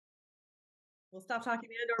We'll stop talking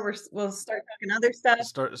Andor. We'll start talking other stuff.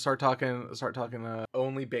 Start talking.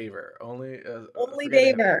 Only Baver. Only Forget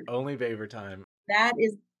it. Baver. Only Baver time. That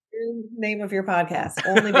is the name of your podcast.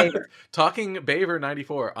 Only Baver. Talking Baver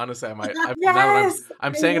 94. Honestly, Yes! now that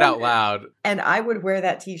I'm saying it out loud. And I would wear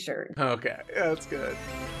that T-shirt. Okay, yeah, that's good.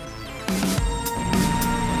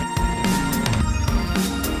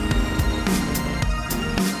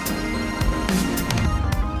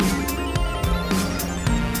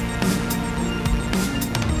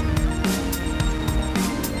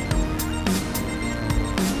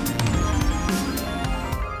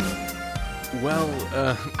 Well,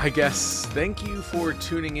 I guess thank you for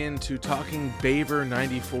tuning in to Talking Baver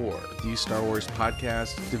 94, the Star Wars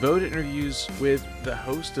podcast, devoted interviews with the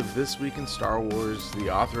host of This Week in Star Wars,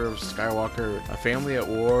 the author of Skywalker, A Family at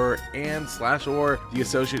War, and /War, the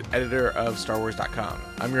associate editor of StarWars.com.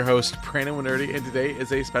 I'm your host, Brandon Winerdy, and today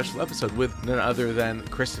is a special episode with none other than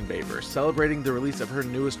Kristen Baver, celebrating the release of her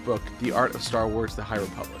newest book, The Art of Star Wars: The High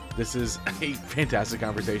Republic. This is a fantastic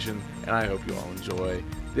conversation, and I hope you all enjoy.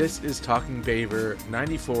 This is Talking Baver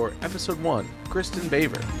 94, Episode 1, Kristen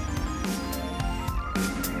Baver.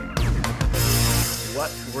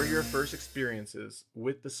 What were your first experiences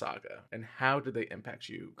with the saga, and how did they impact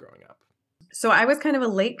you growing up? So I was kind of a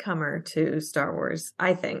latecomer to Star Wars,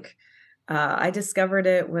 I think. I discovered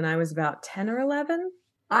it when I was about 10 or 11.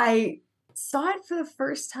 I saw it for the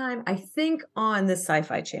first time, I think, on the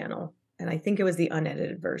Sci-Fi Channel. And I think it was the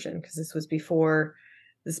unedited version, because this was before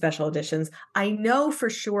the special editions. I know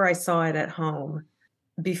for sure I saw it at home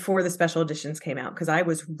before the special editions came out, because I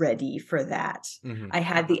was ready for that. Mm-hmm. I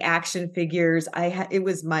had the action figures. It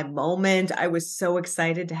was my moment. I was so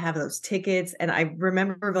excited to have those tickets. And I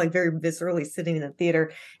remember like very viscerally sitting in the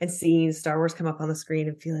theater and seeing Star Wars come up on the screen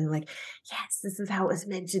and feeling like, yes, this is how it was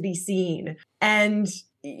meant to be seen. And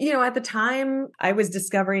you know, at the time I was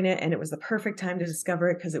discovering it, and it was the perfect time to discover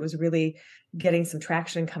it because it was really getting some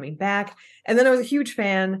traction coming back. And then I was a huge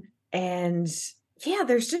fan, and yeah,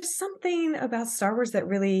 there's just something about Star Wars that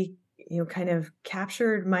really, you know, kind of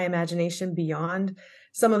captured my imagination beyond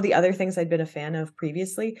some of the other things I'd been a fan of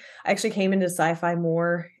previously. I actually came into sci-fi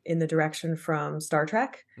more in the direction from Star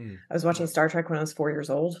Trek. I was watching Star Trek when I was 4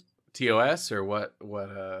 years old. TOS or what?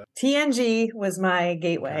 TNG was my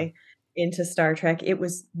gateway into Star Trek. It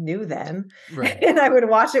was new then. Right. And I would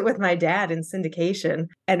watch it with my dad in syndication,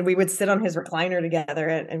 and we would sit on his recliner together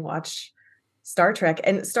and watch Star Trek.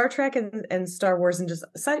 And Star Trek and Star Wars and just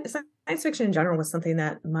science fiction in general was something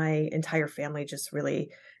that my entire family just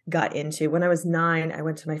really got into. When I was 9, I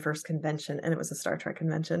went to my first convention, and it was a Star Trek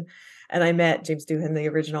convention. And I met James Doohan, the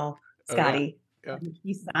original Scotty. Oh, yeah.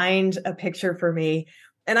 He signed a picture for me.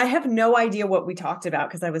 And I have no idea what we talked about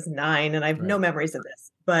because I was 9 and I have no memories of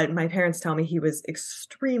this. But my parents tell me he was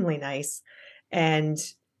extremely nice. And,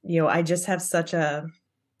 you know, I just have such a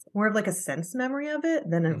more of like a sense memory of it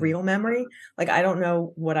than a real memory. Like, I don't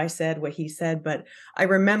know what I said, what he said, but I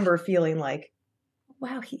remember feeling like,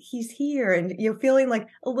 wow, he's here. And, you know, feeling like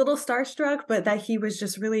a little starstruck, but that he was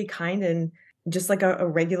just really kind and just like a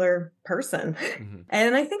regular person.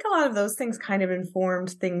 And I think a lot of those things kind of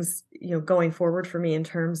informed things, you know, going forward for me in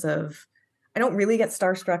terms of, I don't really get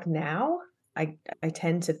starstruck now. I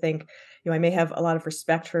tend to think, you know, I may have a lot of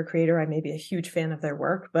respect for a creator. I may be a huge fan of their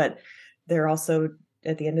work, but they're also,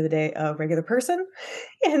 at the end of the day, a regular person.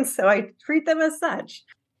 And so I treat them as such.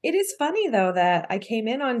 It is funny, though, that I came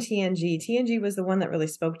in on TNG. TNG was the one that really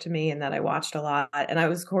spoke to me and that I watched a lot. And I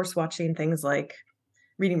was, of course, watching things like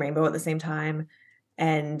Reading Rainbow at the same time,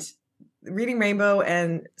 and Reading Rainbow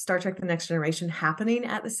and Star Trek The Next Generation happening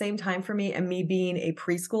at the same time for me, and me being a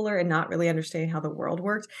preschooler and not really understanding how the world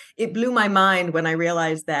worked. It blew my mind when I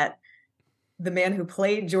realized that the man who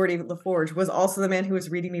played Geordi LaForge was also the man who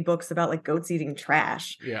was reading me books about like goats eating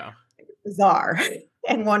trash. Yeah. Bizarre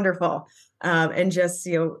and wonderful. And just,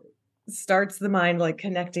 you know, starts the mind like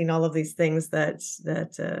connecting all of these things that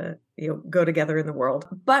you know, go together in the world.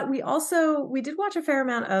 But we did watch a fair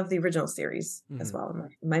amount of the original series as well.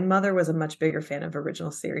 My mother was a much bigger fan of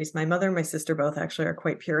original series. My mother and my sister both actually are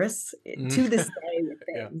quite purists to this day with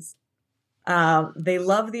things. They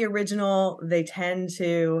love the original. They tend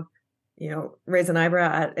to, you know, raise an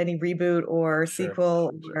eyebrow at any reboot or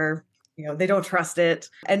sequel, or, you know, they don't trust it.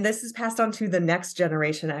 And this is passed on to the next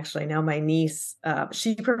generation, actually. Now my niece,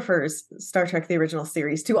 she prefers Star Trek, the original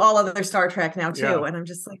series, to all other Star Trek now, too. Yeah. And I'm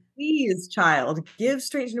just like, please, child, give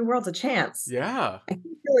Strange New Worlds a chance. Yeah. I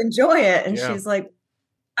think you'll enjoy it. And she's like,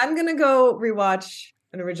 I'm going to go rewatch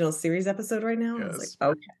an original series episode right now. And I was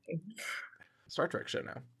like, okay. Star Trek show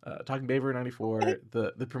now. Talking Baver 94,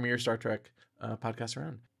 the premier Star Trek podcast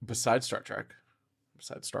around. Besides Star Trek,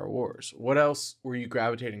 besides Star Wars. What else were you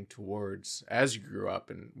gravitating towards as you grew up,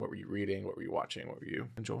 and what were you reading? What were you watching? What were you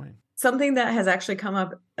enjoying? Something that has actually come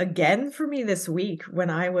up again for me this week. When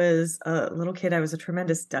I was a little kid, I was a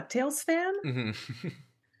tremendous DuckTales fan. Mm-hmm.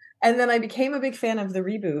 And then I became a big fan of the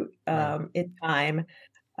reboot in time.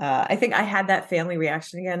 I think I had that family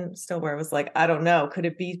reaction again still, where I was like, I don't know, could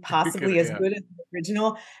it be possibly as good as the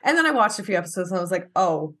original? And then I watched a few episodes and I was like,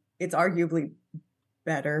 oh, it's arguably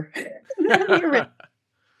better than the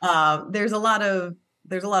original. There's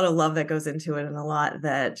a lot of love that goes into it, and a lot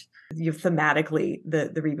that you thematically the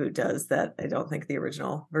reboot does that I don't think the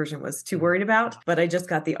original version was too worried about. But I just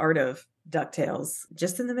got The Art of DuckTales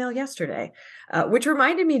just in the mail yesterday, which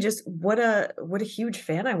reminded me just what a huge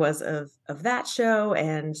fan I was of that show,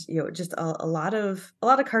 and just a lot of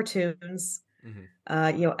cartoons,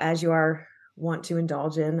 as you are want to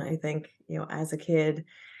indulge in. I think as a kid,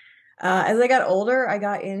 as I got older, I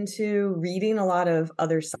got into reading a lot of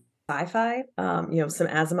other sci-fi, some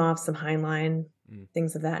Asimov, some Heinlein,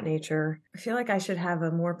 things of that nature. I feel like I should have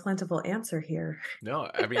a more plentiful answer here. No,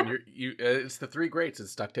 I mean, it's the three greats.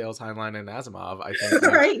 It's DuckTales, Heinlein, and Asimov. I think,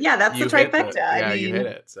 right? Yeah, that's the trifecta. Yeah, you hit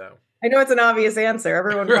it. So I know it's an obvious answer.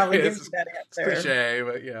 Everyone probably gives you that answer. It's cliche,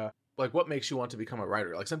 but yeah. Like, what makes you want to become a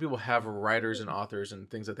writer? Like, some people have writers and authors and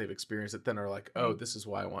things that they've experienced that then are like, oh, this is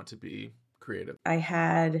why I want to be creative. I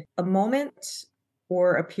had a moment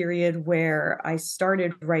or a period where I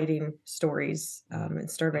started writing stories and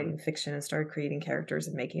started writing fiction and started creating characters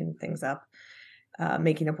and making things up,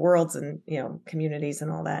 making up worlds and, communities and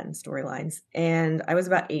all that and storylines. And I was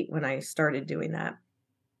about 8 when I started doing that.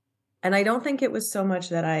 And I don't think it was so much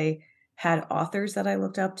that I had authors that I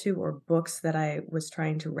looked up to or books that I was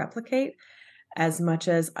trying to replicate, as much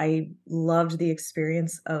as I loved the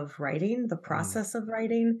experience of writing, the process of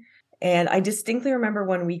writing. And I distinctly remember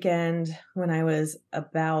one weekend when I was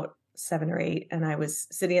about 7 or 8, and I was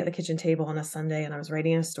sitting at the kitchen table on a Sunday, and I was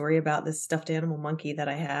writing a story about this stuffed animal monkey that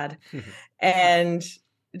I had and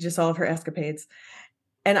just all of her escapades.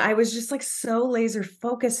 And I was just like so laser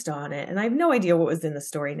focused on it. And I have no idea what was in the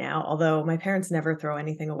story now, although my parents never throw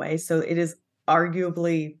anything away. So it is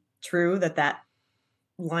arguably true that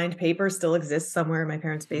lined paper still exists somewhere in my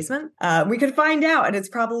parents' basement. We could find out, and it's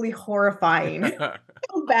probably horrifying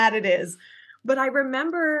how bad it is. But I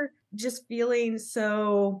remember just feeling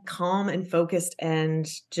so calm and focused, and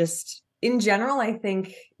just in general, I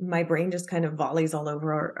think my brain just kind of volleys all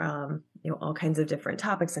over, all kinds of different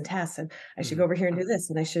topics and tasks. And I should go over here and do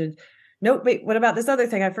this, and I should, nope, wait, what about this other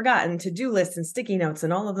thing I've forgotten? To-do lists and sticky notes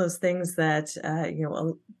and all of those things that,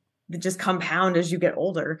 just compound as you get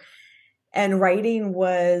older. And writing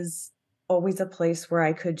was always a place where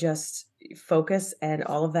I could just focus, and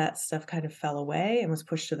all of that stuff kind of fell away and was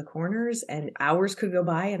pushed to the corners, and hours could go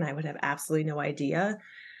by and I would have absolutely no idea.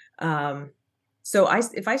 So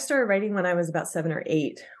if I started writing when I was about 7 or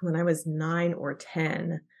 8, when I was 9 or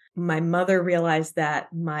 10, my mother realized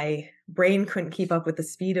that my brain couldn't keep up with the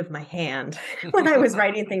speed of my hand when I was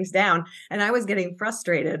writing things down. And I was getting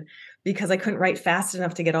frustrated because I couldn't write fast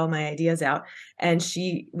enough to get all my ideas out. And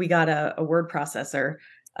we got a word processor.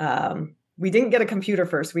 We didn't get a computer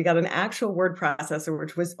first. We got an actual word processor,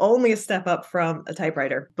 which was only a step up from a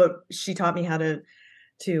typewriter. But she taught me how to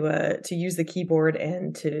use the keyboard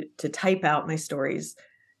and to type out my stories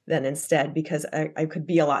then instead, because I could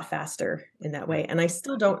be a lot faster in that way. And I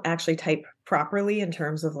still don't actually type properly in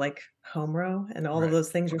terms of like home row and all of those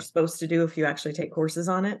things you're supposed to do if you actually take courses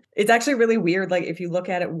on it. It's actually really weird. Like if you look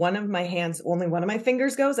at it, one of my hands, only one of my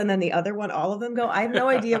fingers goes, and then the other one, all of them go. I have no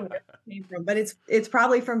idea where it came from, but it's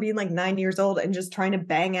probably from being like 9 years old and just trying to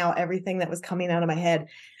bang out everything that was coming out of my head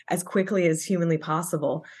as quickly as humanly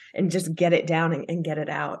possible and just get it down and get it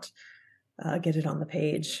out. Get it on the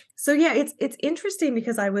page. So yeah, it's interesting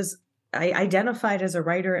because I identified as a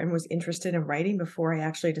writer and was interested in writing before I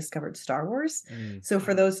actually discovered Star Wars. So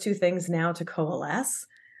for those two things now to coalesce,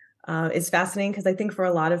 it's fascinating, because I think for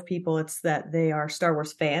a lot of people it's that they are Star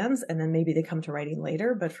Wars fans and then maybe they come to writing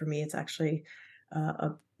later. But for me, it's actually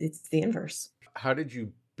it's the inverse. How did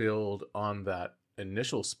you build on that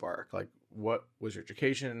initial spark? Like, what was your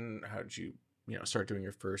education? How did you start doing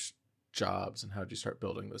your first jobs, and how did you start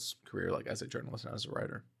building this career, like as a journalist and as a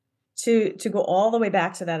writer? To go all the way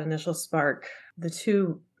back to that initial spark, the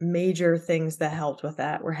two major things that helped with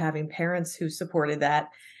that were having parents who supported that,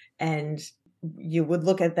 and you would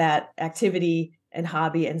look at that activity and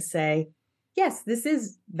hobby and say, yes, this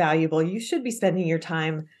is valuable. You should be spending your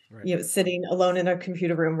time, sitting alone in a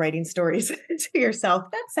computer room writing stories to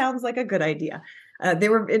yourself. That sounds like a good idea. They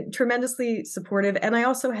were tremendously supportive. And I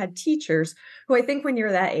also had teachers who, I think when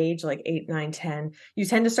you're that age, like 8, 9, 10, you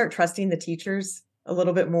tend to start trusting the teachers a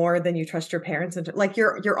little bit more than you trust your parents. And like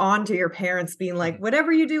you're on to your parents being like,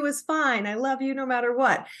 whatever you do is fine. I love you no matter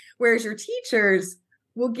what. Whereas your teachers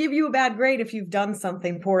will give you a bad grade if you've done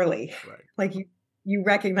something poorly. Right. Like you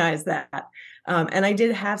recognize that. And I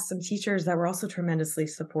did have some teachers that were also tremendously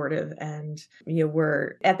supportive and,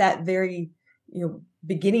 were at that very,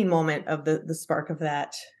 beginning moment of the spark of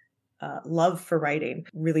that love for writing,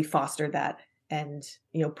 really fostered that and,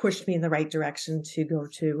 pushed me in the right direction to go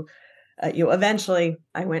to, eventually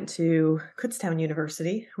I went to Kutztown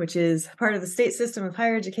University, which is part of the state system of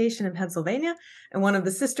higher education in Pennsylvania and one of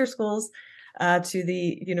the sister schools to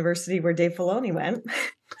the university where Dave Filoni went.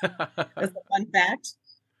 That's a fun fact.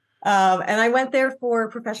 And I went there for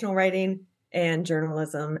professional writing and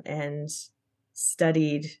journalism and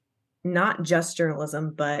studied not just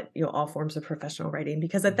journalism, but all forms of professional writing.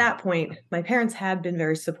 Because at that point, my parents had been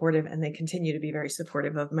very supportive, and they continue to be very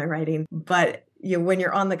supportive of my writing. But when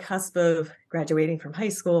you're on the cusp of graduating from high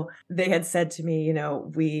school, they had said to me,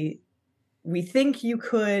 we think you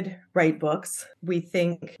could write books. We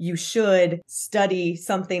think you should study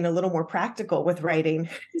something a little more practical with writing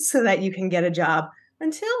so that you can get a job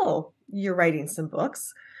until you're writing some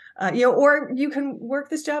books, or you can work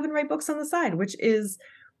this job and write books on the side, which is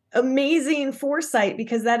amazing foresight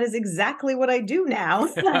because that is exactly what I do now.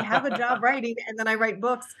 I have a job writing and then I write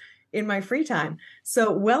books in my free time.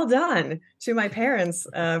 So well done to my parents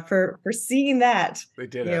for seeing that. They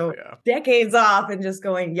did it, decades off and just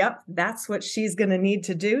going, yep, that's what she's going to need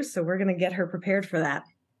to do. So we're going to get her prepared for that.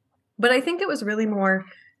 But I think it was really more,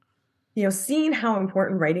 seeing how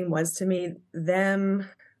important writing was to me, them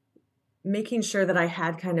making sure that I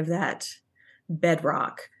had kind of that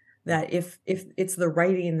bedrock, that if it's the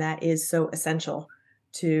writing that is so essential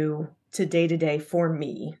to day to day for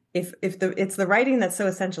me, if it's the writing that's so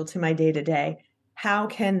essential to my day to day, how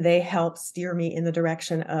can they help steer me in the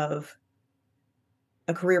direction of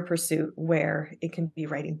a career pursuit where it can be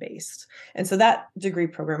writing based? And so that degree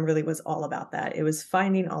program really was all about that. It was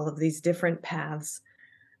finding all of these different paths,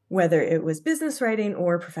 whether it was business writing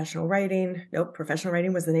or professional writing. Nope, professional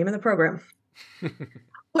writing was the name of the program.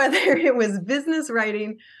 Whether it was business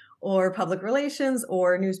writing or public relations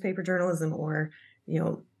or newspaper journalism or,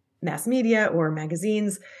 mass media or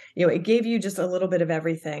magazines, it gave you just a little bit of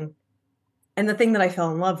everything. And the thing that I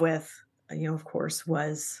fell in love with, of course,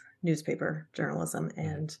 was newspaper journalism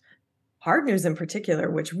and hard news in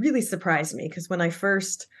particular, which really surprised me because when I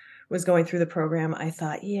first was going through the program, I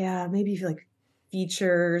thought, yeah, maybe like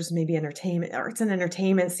features, maybe entertainment, arts and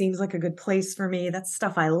entertainment seems like a good place for me. That's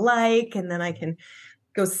stuff I like. And then I can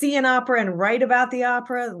go see an opera and write about the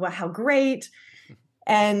opera. Wow, how great.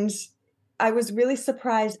 And I was really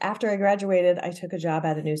surprised after I graduated, I took a job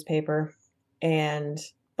at a newspaper. And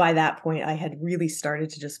by that point, I had really started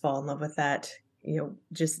to just fall in love with that,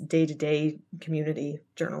 just day-to-day community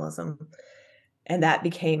journalism. And that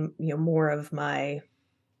became, more of my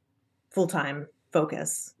full-time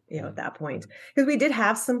focus, at that point. Because we did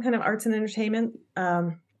have some kind of arts and entertainment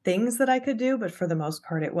things that I could do. But for the most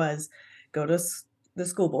part, it was go to the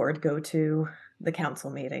school board, go to the council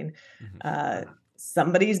meeting.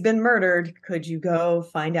 Somebody's been murdered. Could you go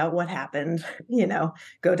find out what happened?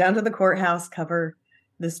 Go down to the courthouse, cover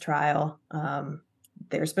this trial.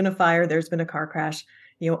 There's been a fire. There's been a car crash.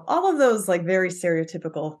 All of those like very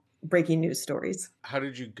stereotypical breaking news stories. How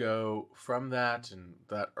did you go from that and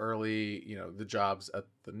that early, the jobs at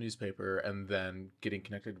the newspaper and then getting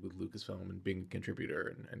connected with Lucasfilm and being a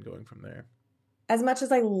contributor and going from there? As much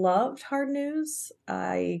as I loved hard news,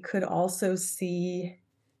 I could also see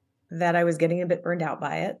that I was getting a bit burned out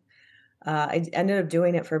by it. I ended up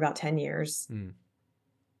doing it for about 10 years.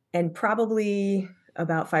 And probably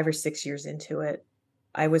about 5 or 6 years into it,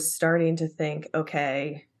 I was starting to think,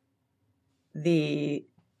 okay, the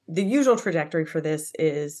usual trajectory for this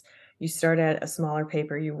is you start at a smaller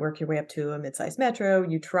paper, you work your way up to a mid-sized metro,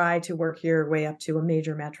 you try to work your way up to a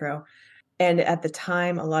major metro. And at the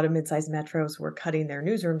time, a lot of mid-sized metros were cutting their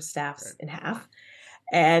newsroom staffs in half.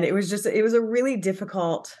 And it was a really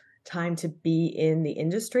difficult time to be in the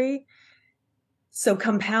industry. So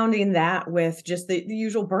compounding that with just the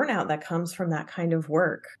usual burnout that comes from that kind of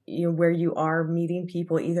work, where you are meeting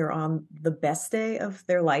people either on the best day of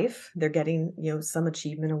their life, they're getting, some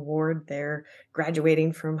achievement award, they're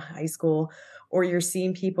graduating from high school, or you're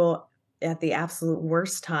seeing people at the absolute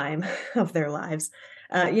worst time of their lives.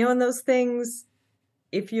 And those things,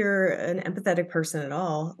 if you're an empathetic person at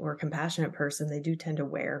all or a compassionate person, they do tend to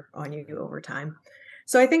wear on you over time.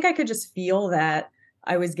 So I think I could just feel that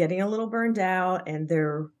I was getting a little burned out and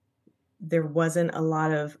there wasn't a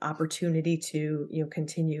lot of opportunity to,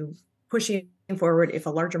 continue pushing forward if a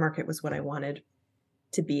larger market was what I wanted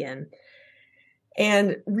to be in.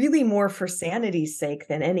 And really more for sanity's sake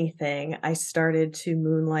than anything, I started to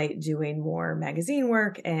moonlight doing more magazine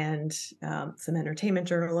work and some entertainment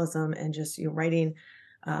journalism and just writing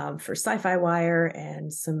for Sci-Fi Wire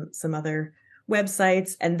and some other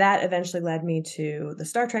websites. And that eventually led me to the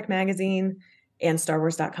Star Trek magazine and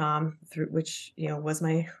StarWars.com, through which was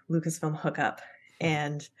my Lucasfilm hookup.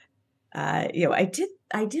 And I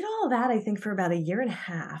did all that, I think, for about a year and a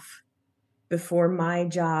half before my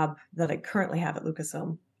job that I currently have at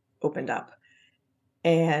Lucasfilm opened up.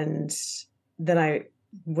 And then I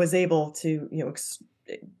was able to,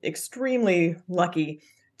 extremely lucky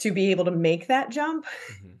to be able to make that jump.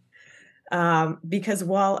 Because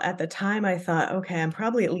while at the time I thought, okay, I'm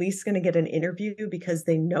probably at least going to get an interview because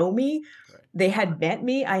they know me. Right. They had met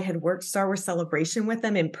me. I had worked Star Wars Celebration with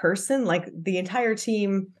them in person. Like the entire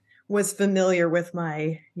team was familiar with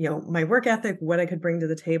my, my work ethic, what I could bring to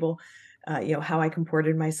the table. How I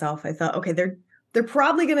comported myself. I thought, okay, they're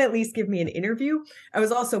probably going to at least give me an interview. I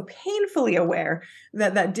was also painfully aware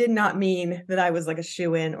that did not mean that I was like a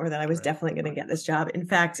shoo-in or that I was definitely going to get this job. In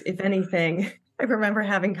fact, if anything, I remember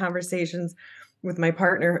having conversations with my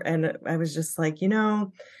partner and I was just like,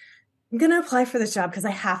 I'm going to apply for this job because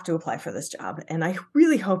I have to apply for this job. And I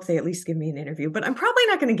really hope they at least give me an interview, but I'm probably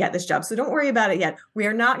not going to get this job. So don't worry about it yet. We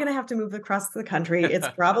are not going to have to move across the country. It's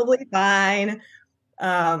probably fine.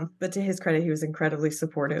 But to his credit, he was incredibly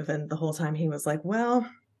supportive. And the whole time he was like, well,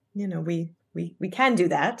 we can do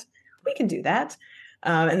that. We can do that.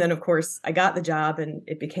 And then, of course, I got the job and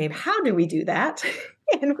it became, how do we do that?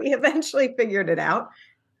 And we eventually figured it out.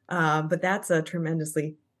 But that's a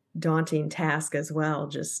tremendously daunting task as well,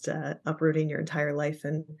 just uprooting your entire life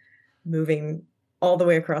and moving all the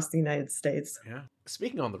way across the United States. Yeah.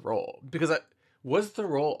 Speaking on the role, because was the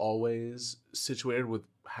role always situated with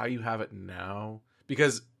how you have it now?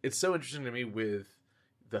 Because it's so interesting to me with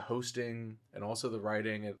the hosting and also the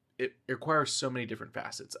writing. It requires so many different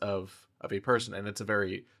facets of a person, and it's a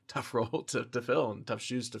very tough role to fill and tough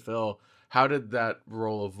shoes to fill. How did that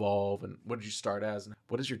role evolve, and what did you start as, and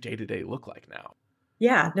what does your day-to-day look like now?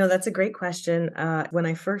 Yeah, no, that's a great question. When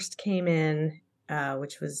I first came in,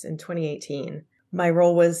 which was in 2018, my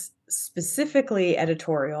role was specifically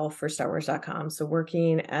editorial for StarWars.com. So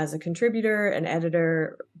working as a contributor, an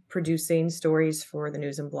editor, producing stories for the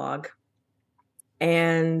news and blog.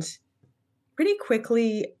 And pretty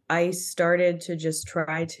quickly, I started to just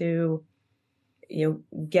try to,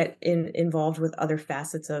 get involved with other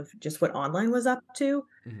facets of just what online was up to.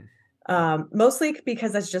 Mm-hmm. Mostly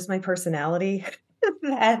because that's just my personality.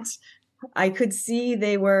 That I could see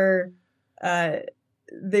they were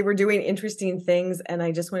doing interesting things, and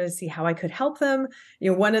I just wanted to see how I could help them.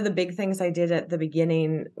 One of the big things I did at the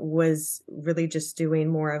beginning was really just doing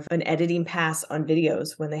more of an editing pass on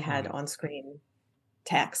videos when they had on-screen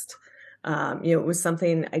text. It was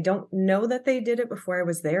something, I don't know that they did it before I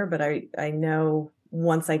was there, but I know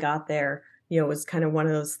once I got there, it was kind of one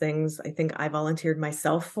of those things I think I volunteered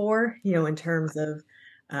myself for, in terms of,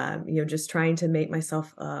 just trying to make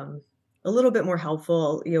myself a little bit more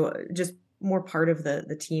helpful, just more part of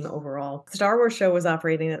the team overall. Star Wars Show was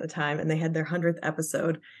operating at the time, and they had their 100th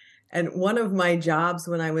episode. And one of my jobs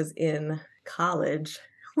when I was in college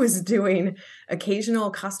was doing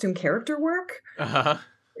occasional costume character work. Uh-huh.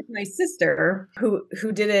 My sister, who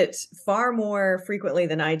did it far more frequently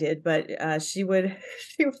than I did, but she would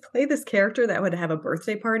play this character that would have a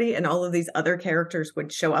birthday party, and all of these other characters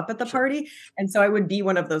would show up at the party, and so I would be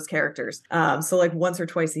one of those characters. So like once or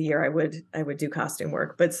twice a year, I would do costume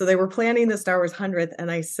work. But so they were planning the Star Wars 100th, and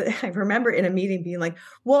I remember in a meeting being like,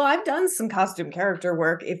 "Well, I've done some costume character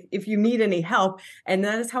work. If you need any help," and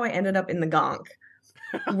that is how I ended up in the Gonk,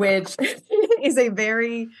 which is a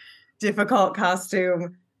very difficult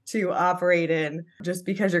costume to operate in, just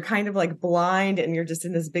because you're kind of like blind and you're just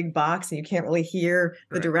in this big box and you can't really hear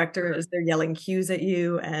the director as they're yelling cues at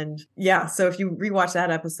you. And yeah, so if you rewatch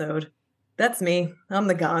that episode, that's me. I'm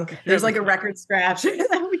the Gonk. There's like a record scratch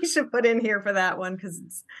that we should put in here for that one because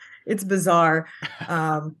it's bizarre.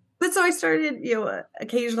 But so I started,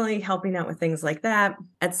 occasionally helping out with things like that.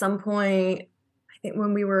 At some point, I think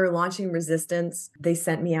when we were launching Resistance, they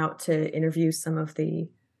sent me out to interview some of the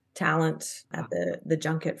talent at the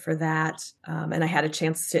junket for that. And I had a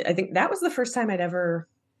chance to, I think that was the first time I'd ever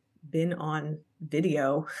been on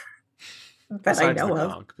video that I know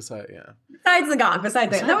of. Besides the Gonk.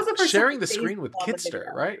 That was the first sharing the screen with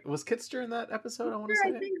Kitster, right? Was Kitster in that episode? I want to say.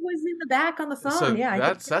 I think was in the back on the phone. So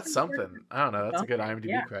yeah, that's something. I don't know. That's a good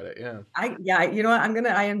IMDb credit. Yeah. You know what? I'm gonna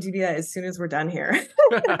IMDb that as soon as we're done here.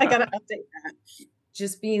 I gotta update that.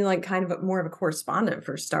 Just being like kind of more of a correspondent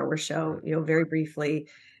for Star Wars Show, very briefly.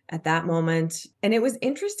 at that moment. And it was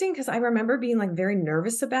interesting because I remember being like very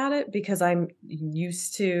nervous about it because I'm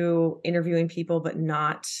used to interviewing people, but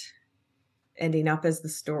not ending up as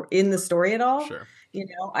in the story at all. Sure.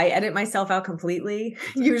 I edit myself out completely.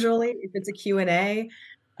 Usually if it's a Q&A,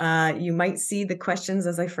 you might see the questions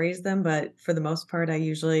as I phrase them, but for the most part, I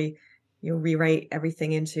usually, rewrite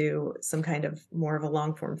everything into some kind of more of a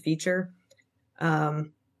long form feature.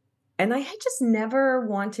 And I had just never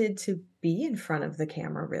wanted to be in front of the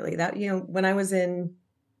camera, really. That, when I was in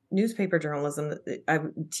newspaper journalism,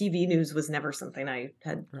 TV news was never something I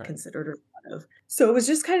had considered or thought of. So it was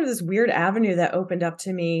just kind of this weird avenue that opened up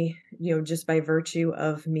to me, just by virtue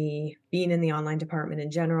of me being in the online department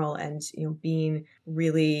in general and, being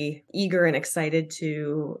really eager and excited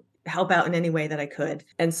to help out in any way that I could.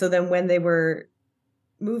 And so then when they were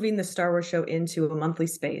moving the Star Wars show into a monthly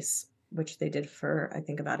space, which they did for, I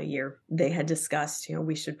think, about a year, they had discussed,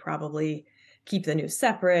 we should probably keep the news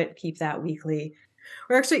separate, keep that weekly.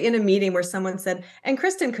 We're actually in a meeting where someone said, and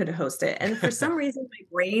Kristen could host it. And for some reason, my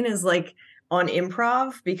brain is like on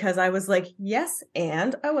improv because I was like, yes,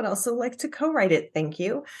 and I would also like to co-write it. Thank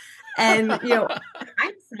you. And,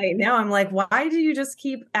 hindsight now I'm like, why do you just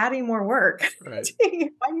keep adding more work? Right.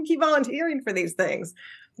 Why do you keep volunteering for these things?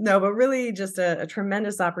 No, but really just a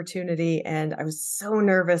tremendous opportunity. And I was so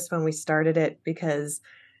nervous when we started it because,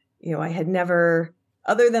 I had never,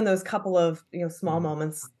 other than those couple of, small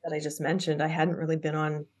moments that I just mentioned, I hadn't really been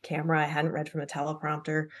on camera. I hadn't read from a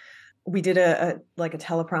teleprompter. We did a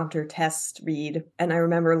teleprompter test read. And I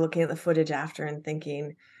remember looking at the footage after and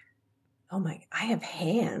thinking, oh my, I have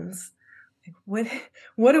hands. What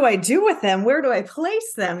do I do with them? Where do I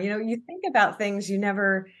place them? You think about things you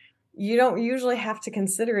don't usually have to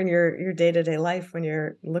consider in your day-to-day life when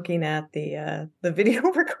you're looking at the video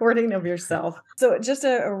recording of yourself. So just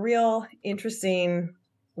a real interesting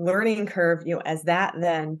learning curve, as that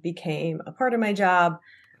then became a part of my job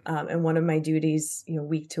and one of my duties,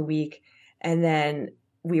 week to week. And then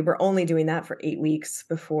we were only doing that for 8 weeks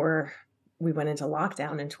before we went into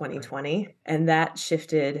lockdown in 2020. Right. And that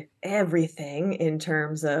shifted everything in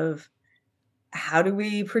terms of how do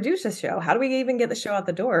we produce a show? How do we even get the show out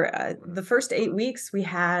the door? The first 8 weeks, we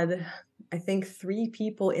had, I think, 3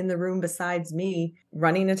 people in the room besides me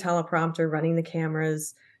running a teleprompter, running the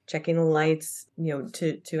cameras, checking the lights,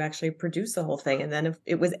 to actually produce the whole thing. And then if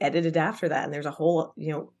it was edited after that, and there's a whole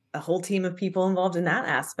team of people involved in that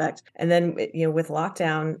aspect. And then, with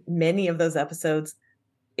lockdown, many of those episodes,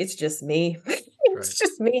 it's just me. It's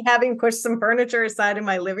just me having pushed some furniture aside in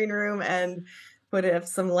my living room and put up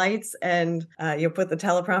some lights and put the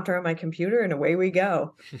teleprompter on my computer and away we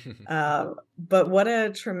go. But what a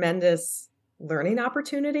tremendous learning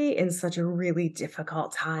opportunity in such a really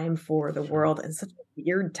difficult time for the world and such a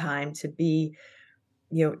weird time to be,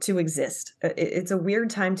 to exist. It's a weird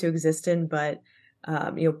time to exist in, but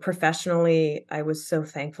professionally, I was so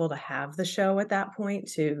thankful to have the show at that point,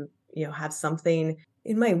 to, have something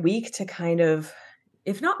in my week to kind of,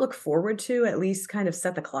 if not look forward to, at least kind of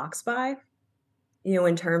set the clocks by.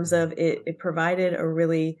 In terms of it provided a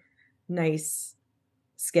really nice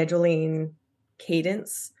scheduling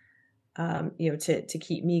cadence, to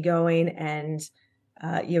keep me going. And,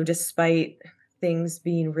 despite things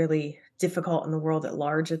being really difficult in the world at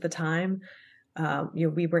large at the time,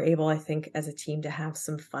 we were able, I think, as a team to have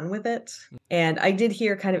some fun with it. And I did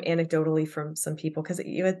hear kind of anecdotally from some people, because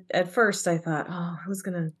at first I thought, oh, who's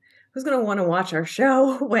going to want to watch our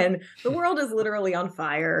show when the world is literally on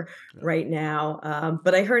fire right now?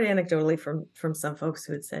 But I heard anecdotally from some folks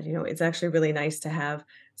who had said, it's actually really nice to have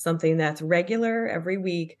something that's regular every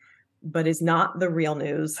week, but is not the real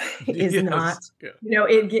news,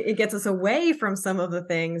 it gets us away from some of the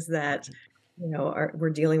things that,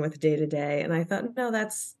 we're dealing with day to day. And I thought, no,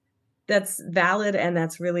 that's valid. And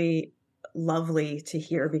that's really lovely to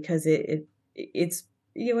hear, because it's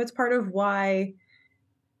part of why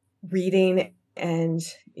reading and,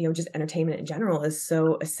 just entertainment in general is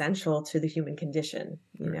so essential to the human condition.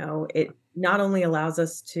 It not only allows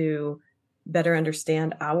us to better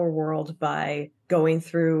understand our world by going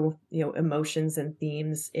through, emotions and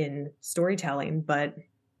themes in storytelling, but,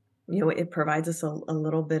 it provides us a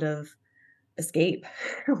little bit of escape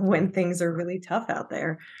when things are really tough out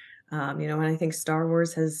there. And I think Star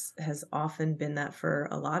Wars has often been that for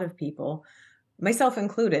a lot of people, myself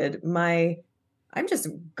included. I'm just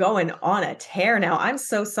going on a tear now. I'm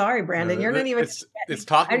so sorry, Brandon. You're not even. It's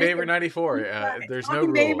Talking Baver 94. There's no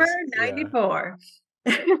rules. Baver 94.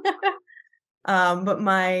 Yeah. But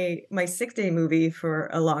my sick day movie for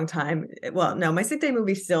a long time, well, no, my sick day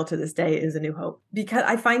movie still to this day is A New Hope, because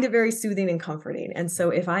I find it very soothing and comforting. And so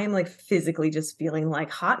if I am like physically just feeling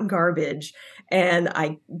like hot garbage and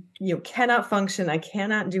I, cannot function, I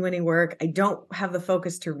cannot do any work, I don't have the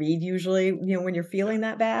focus to read usually, when you're feeling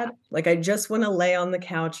that bad, like I just want to lay on the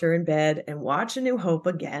couch or in bed and watch A New Hope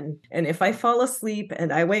again. And if I fall asleep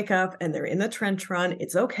and I wake up and they're in the trench run,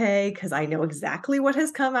 it's okay, because I know exactly what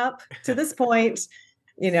has come up to this point.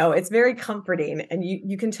 It's very comforting, and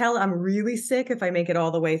you can tell I'm really sick if I make it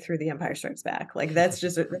all the way through The Empire Strikes Back. Like that's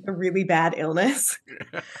just a really bad illness.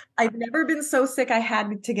 I've never been so sick I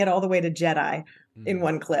had to get all the way to Jedi in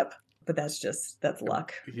one clip, but that's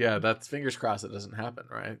luck. Yeah, that's fingers crossed it doesn't happen,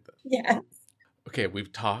 right? Yeah. Okay,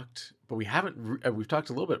 we've talked a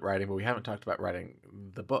little bit writing, but we haven't talked about writing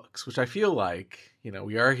the books, which I feel like,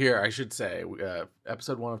 we are here, I should say,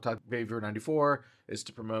 episode 1 of Talk Baver 94 is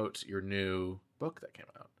to promote your new book that came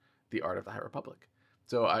out, The Art of the High Republic.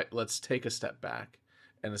 So let's take a step back,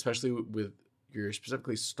 and especially with your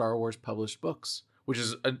specifically Star Wars published books, which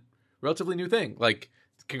is a relatively new thing. Like,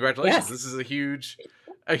 congratulations. Yes. This is a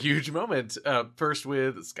huge moment. First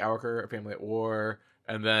with Skywalker, A Family at War,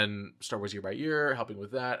 and then Star Wars Year by Year, helping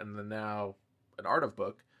with that, and then now an Art of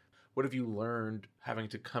book. What have you learned having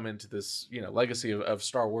to come into this, legacy of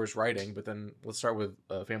Star Wars writing? But then let's start with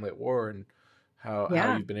Family at War and how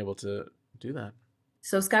you've been able to do that.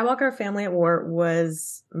 So Skywalker, Family at War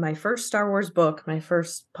was my first Star Wars book, my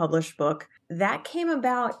first published book. That came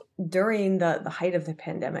about during the height of the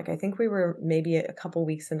pandemic. I think we were maybe a couple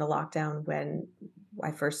weeks into lockdown when I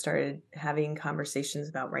first started having conversations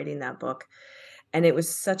about writing that book. And it was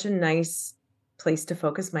such a nice place to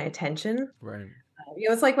focus my attention. Right.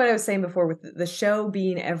 It's like what I was saying before with the show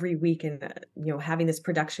being every week and, having this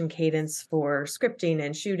production cadence for scripting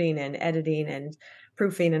and shooting and editing and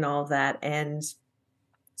proofing and all of that. And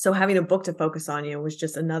so having a book to focus on, was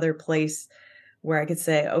just another place where I could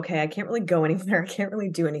say, okay, I can't really go anywhere. I can't really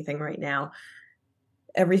do anything right now.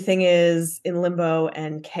 Everything is in limbo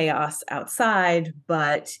and chaos outside,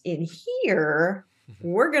 but in here,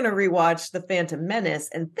 we're going to rewatch The Phantom Menace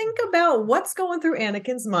and think about what's going through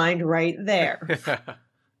Anakin's mind right there.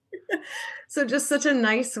 So just such a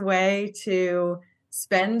nice way to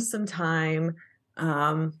spend some time.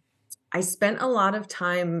 I spent a lot of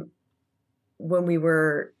time when we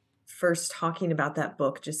were first talking about that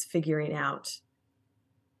book, just figuring out,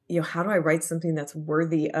 how do I write something that's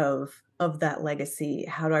worthy of that legacy?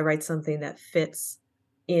 How do I write something that fits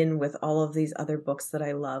in with all of these other books that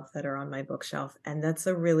I love that are on my bookshelf? And that's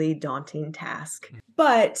a really daunting task.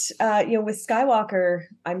 But, with Skywalker,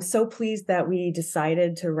 I'm so pleased that we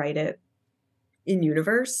decided to write it in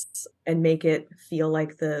universe and make it feel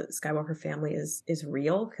like the Skywalker family is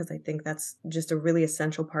real, because I think that's just a really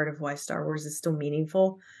essential part of why Star Wars is still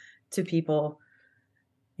meaningful to people,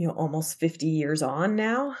 almost 50 years on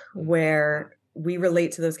now, where we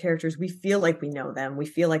relate to those characters. We feel like we know them. We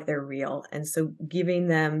feel like they're real. And so giving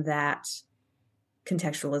them that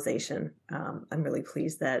contextualization, I'm really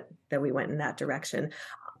pleased that we went in that direction.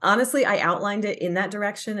 Honestly, I outlined it in that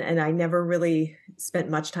direction, and I never really spent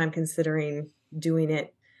much time considering doing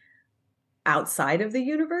it outside of the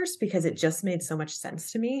universe, because it just made so much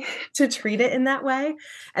sense to me to treat it in that way.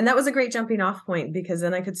 And that was a great jumping off point, because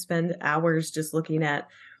then I could spend hours just looking at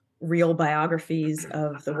real biographies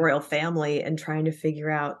of the royal family and trying to figure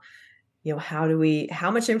out,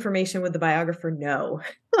 how much information would the biographer know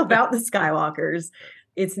about the Skywalkers?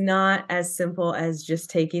 It's not as simple as just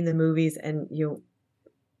taking the movies and,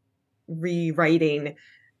 rewriting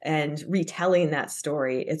and retelling that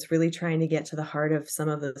story. It's really trying to get to the heart of some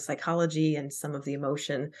of the psychology and some of the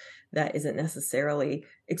emotion that isn't necessarily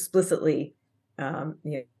explicitly,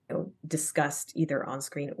 discussed either on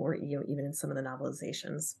screen or, even in some of the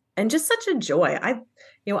novelizations. And just such a joy.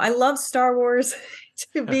 I love Star Wars.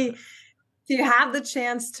 to have the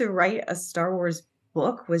chance to write a Star Wars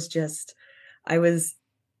book was just, I was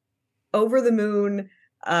over the moon.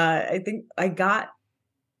 I think I got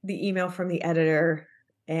the email from the editor,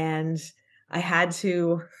 and I had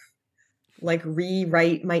to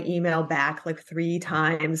rewrite my email back 3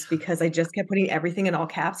 times, because I just kept putting everything in all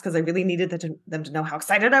caps, because I really needed them to know how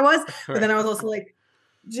excited I was. But then I was also like,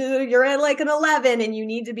 you're at an 11 and you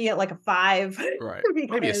need to be at a 5. Right.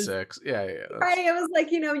 Maybe a 6. Yeah. Right. I was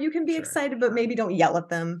like, you can be excited, but maybe don't yell at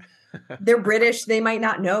them. They're British. They might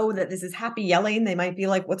not know that this is happy yelling. They might be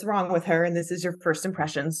like, what's wrong with her? And this is your first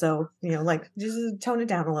impression. So, just tone it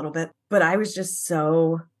down a little bit. But I was just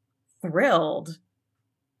so thrilled.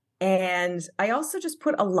 And I also just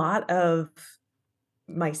put a lot of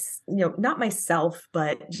not myself,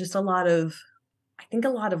 but just a lot of I think a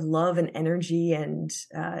lot of love and energy. And,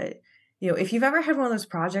 if you've ever had one of those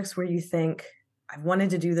projects where you think, I've wanted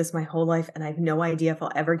to do this my whole life and I have no idea if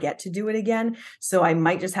I'll ever get to do it again. So I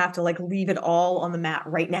might just have to like leave it all on the mat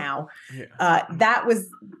right now. Yeah. That was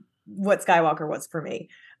what Skywalker was for me.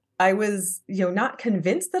 I was, not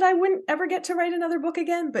convinced that I wouldn't ever get to write another book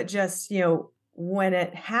again, but just, when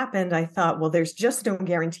it happened, I thought, well, there's just no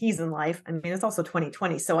guarantees in life. I mean, it's also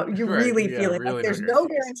 2020. So you're right. Really feeling really like there's no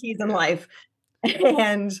guarantees in life.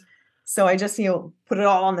 And so I just, put it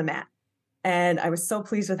all on the mat. And I was so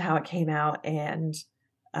pleased with how it came out. And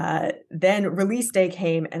then release day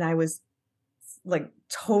came and I was like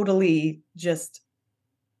totally just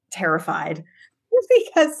terrified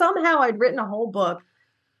because somehow I'd written a whole book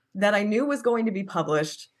that I knew was going to be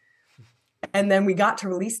published. And then we got to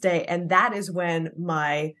release day. And that is when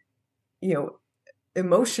my,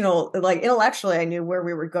 emotional, like intellectually, I knew where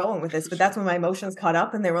we were going with this, but that's when my emotions caught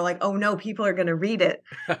up and they were like, oh no, people are going to read it.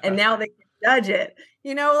 And now they can judge it.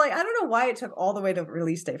 I don't know why it took all the way to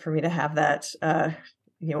release day for me to have that,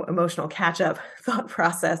 emotional catch up thought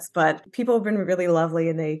process, but people have been really lovely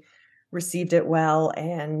and they received it well.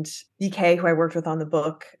 And BK, who I worked with on the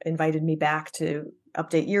book, invited me back to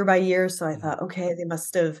update year by year. So I thought, okay, they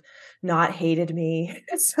must have not hated me.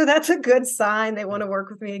 So that's a good sign. They want to work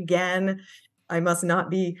with me again. I must not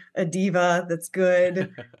be a diva. That's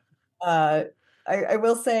good. I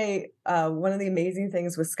will say one of the amazing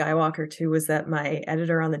things with Skywalker too was that my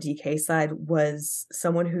editor on the DK side was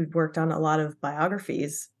someone who'd worked on a lot of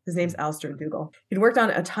biographies. His name's Alistair Dougal. He'd worked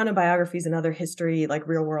on a ton of biographies and other history, like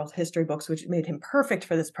real world history books, which made him perfect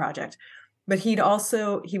for this project. But he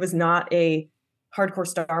was not a hardcore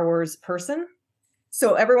Star Wars person.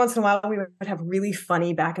 So every once in a while we would have really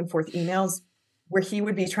funny back and forth emails where he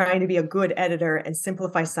would be trying to be a good editor and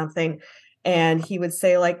simplify something. And he would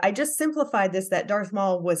say, like, I just simplified this, that Darth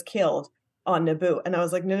Maul was killed on Naboo. And I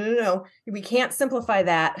was like, no, we can't simplify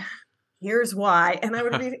that. Here's why. And I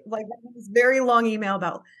would read like this very long email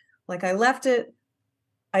about, like, I left it,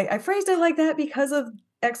 I phrased it like that because of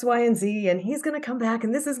X, Y, and Z, and he's going to come back,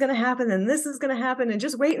 and this is going to happen, and this is going to happen, and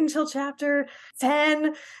just wait until chapter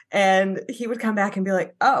 10. And he would come back and be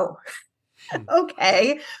like, oh,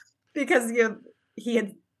 okay. Because, he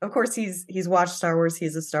had, of course, he's watched Star Wars.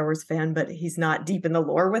 He's a Star Wars fan, but he's not deep in the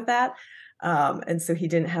lore with that. And so he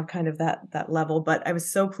didn't have kind of that level. But I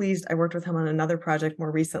was so pleased. I worked with him on another project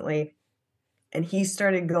more recently, and he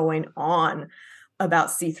started going on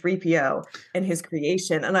about C-3PO and his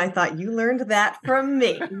creation. And I thought, you learned that from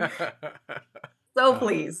me. So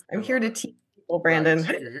please, I'm here to teach people, Brandon.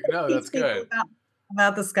 No, that's good.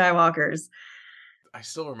 About the Skywalkers. I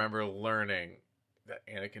still remember learning that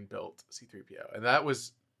Anakin built C-3PO. And that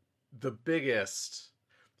was the biggest...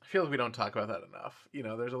 I feel like we don't talk about that enough.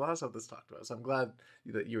 There's a lot of stuff that's talked about. So I'm glad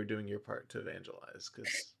that you were doing your part to evangelize.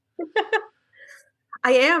 Because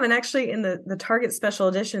I am. And actually in the Target special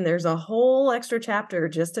edition, there's a whole extra chapter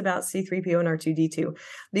just about C-3PO and R2-D2,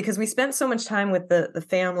 because we spent so much time with the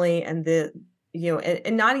family and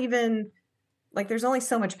and not even like, there's only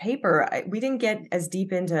so much paper. We didn't get as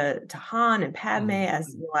deep into Han and Padme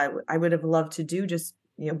as I would have loved to do, just,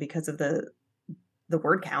 because of the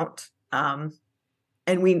word count. And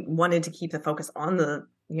we wanted to keep the focus on the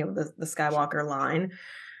Skywalker line,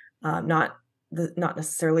 not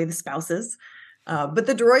necessarily the spouses. But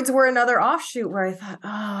the droids were another offshoot where I thought,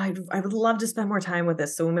 I would love to spend more time with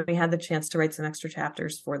this. So when we had the chance to write some extra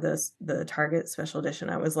chapters for the Target special edition,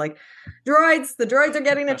 I was like, the droids are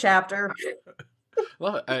getting a chapter.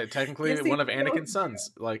 Love it. Technically one of Anakin's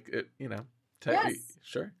sons. Like, yes.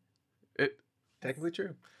 Sure. Technically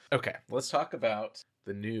true. Okay, let's talk about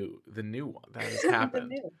the new one that has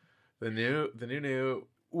happened. the new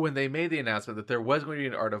when they made the announcement that there was going to be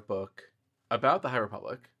an art of book about the High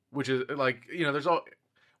Republic, which is like, there's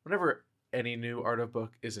whenever any new art of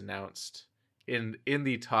book is announced in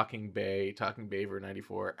the Talking Baver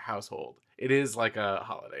 94 household, it is like a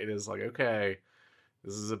holiday. It is like, okay,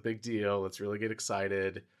 this is a big deal. Let's really get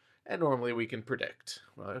excited. And normally we can predict,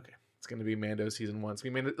 well, okay, it's going to be Mando season 1. It's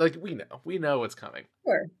going to be Mando, like, we know what's coming.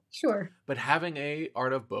 Sure. But having a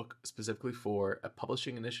art of book specifically for a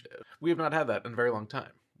publishing initiative, we have not had that in a very long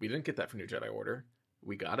time. We didn't get that for New Jedi Order.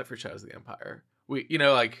 We got it for Shadows of the Empire.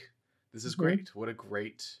 This is great. What a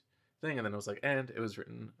great thing. And then it was like, and it was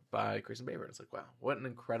written by Kristen Baver. And it's like, wow, what an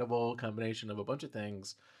incredible combination of a bunch of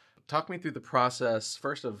things. Talk me through the process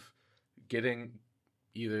first of getting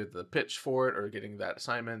either the pitch for it or getting that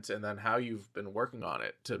assignment, and then how you've been working on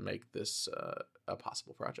it to make this a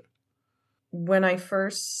possible project. When I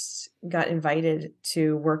first got invited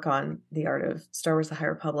to work on the art of Star Wars: The High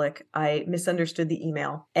Republic, I misunderstood the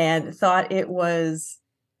email and thought it was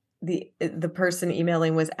the person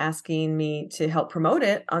emailing was asking me to help promote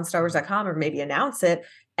it on StarWars.com or maybe announce it.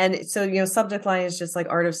 And so, subject line is just like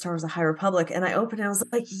Art of Star Wars: The High Republic. And I opened it and I was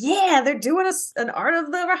like, yeah, they're doing an Art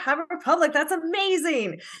of the High Republic. That's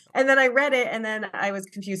amazing. And then I read it and then I was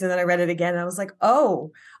confused. And then I read it again and I was like,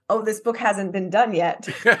 oh, this book hasn't been done yet.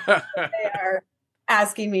 They are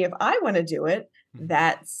asking me if I want to do it.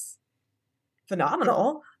 That's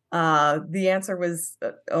phenomenal. The answer was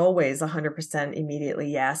always 100%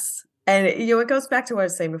 immediately yes. And it goes back to what I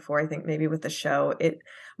was saying before. I think maybe with the show,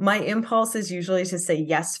 my impulse is usually to say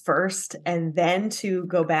yes first, and then to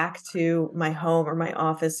go back to my home or my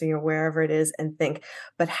office, wherever it is, and think,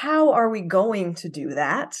 but how are we going to do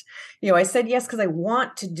that? I said yes because I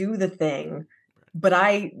want to do the thing, but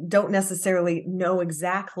I don't necessarily know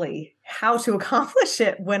exactly how to accomplish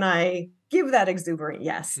it when I give that exuberant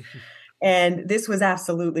yes. And this was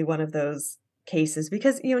absolutely one of those cases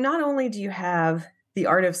because, not only do you have the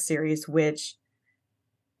Art of series, which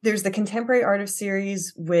there's the contemporary Art of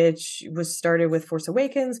series, which was started with Force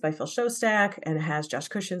Awakens by Phil Shostak, and it has Josh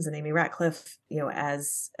Cushins and Amy Ratcliffe,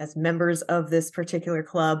 as members of this particular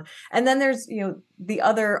club. And then there's, the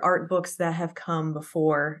other art books that have come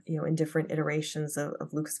before, in different iterations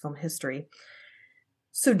of Lucasfilm history.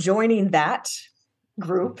 So joining that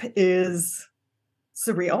group is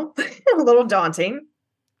surreal, a little daunting.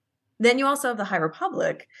 Then you also have the High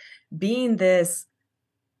Republic being this,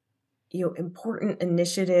 important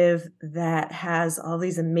initiative that has all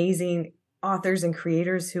these amazing authors and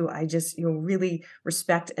creators who I just, really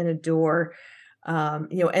respect and adore,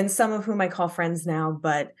 and some of whom I call friends now,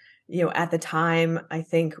 but, at the time I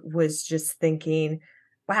think was just thinking,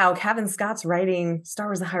 wow, Cavan Scott's writing Star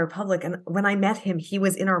Wars: The High Republic. And when I met him, he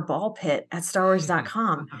was in our ball pit at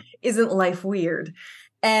StarWars.com. Isn't life weird?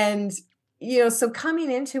 And, so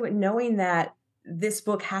coming into it, knowing that this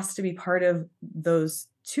book has to be part of those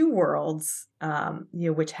two worlds,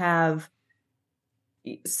 which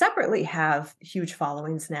separately have huge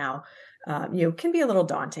followings now, can be a little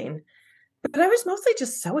daunting. But I was mostly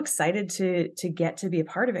just so excited to get to be a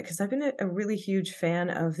part of it because I've been a really huge fan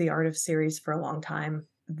of the Art of series for a long time.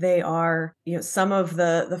 They are, some of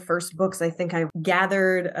the first books I think I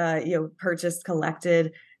gathered, purchased,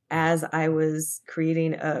 collected as I was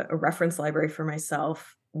creating a reference library for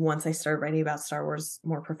myself. Once I started writing about Star Wars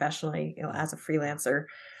more professionally, as a freelancer,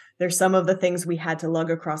 there's some of the things we had to lug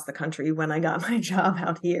across the country when I got my job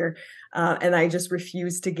out here. And I just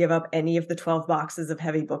refused to give up any of the 12 boxes of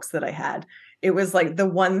heavy books that I had. It was like the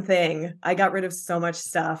one thing. I got rid of so much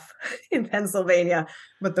stuff in Pennsylvania,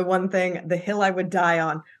 but the one thing, the hill I would die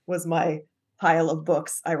on was my pile of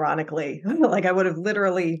books, ironically. Like I would have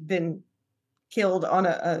literally been killed on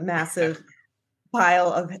a massive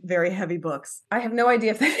pile of very heavy books. I have no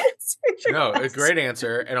idea if that answers your question. A great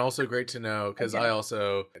answer, and also great to know because I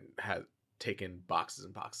also had taken boxes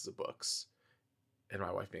and boxes of books, and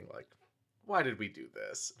my wife being like, "Why did we do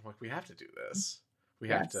this?" I'm like, "We have to do this. We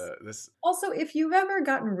have to." This also, if you've ever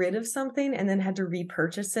gotten rid of something and then had to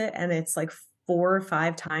repurchase it, and it's like 4 or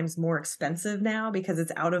 5 times more expensive now because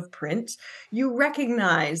it's out of print, you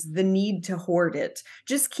recognize the need to hoard it.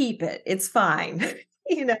 Just keep it. It's fine.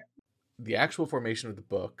 The actual formation of the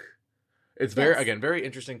book, it's very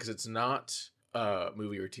interesting because it's not a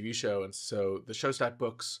movie or TV show. And so the Shostak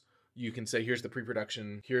books, you can say, here's the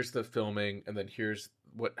pre-production, here's the filming, and then here's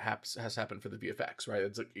what has happened for the VFX, right?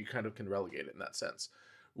 It's like you kind of can relegate it in that sense.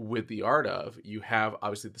 With the Art of, you have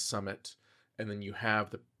obviously the summit, and then you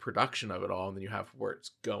have the production of it all, and then you have where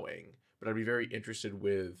it's going. But I'd be very interested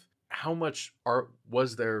with how much art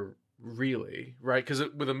was there really, right? Because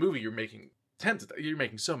with a movie, you're making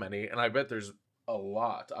so many, and I bet there's a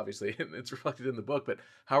lot, obviously, and it's reflected in the book, but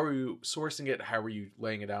how are you sourcing it? How were you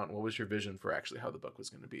laying it out? And what was your vision for actually how the book was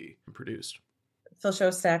going to be produced? Phil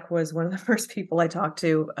Shostak was one of the first people I talked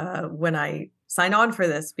to when I signed on for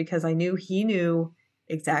this, because I knew he knew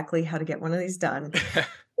exactly how to get one of these done.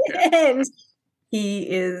 And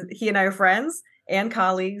he and I are friends and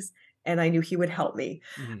colleagues, and I knew he would help me.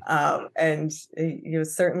 Mm-hmm. And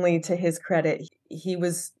certainly to his credit, he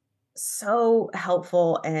was so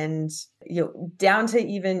helpful, and down to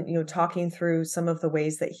even talking through some of the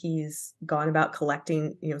ways that he's gone about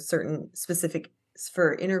collecting certain specific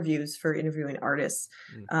for interviewing artists,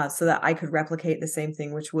 so that I could replicate the same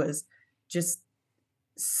thing, which was just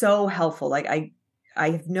so helpful. Like I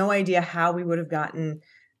have no idea how we would have gotten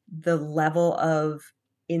the level of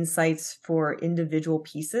insights for individual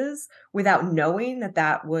pieces without knowing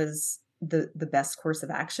that was the best course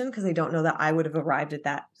of action, because I don't know that I would have arrived at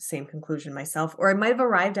that same conclusion myself, or I might have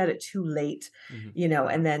arrived at it too late,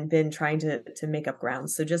 and then been trying to make up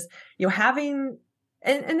ground. So just, having,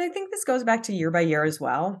 and I think this goes back to year by year as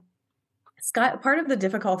well. Part of the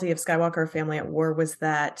difficulty of Skywalker: Family at War was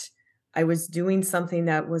that I was doing something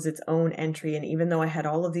that was its own entry. And even though I had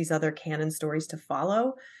all of these other canon stories to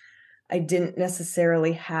follow, I didn't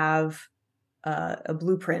necessarily have a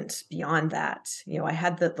blueprint beyond that. I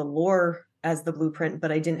had the lore as the blueprint,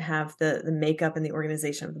 but I didn't have the makeup and the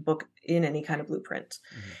organization of the book in any kind of blueprint.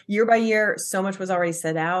 Mm-hmm. Year by year, so much was already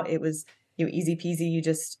set out. It was easy peasy.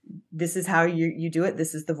 This is how you do it.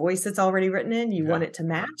 This is the voice that's already written in. You want it to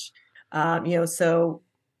match. So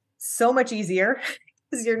much easier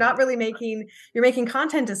because you're not really you're making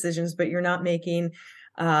content decisions, but you're not making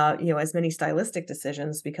as many stylistic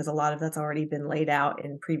decisions because a lot of that's already been laid out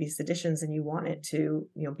in previous editions and you want it to,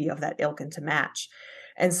 be of that ilk and to match.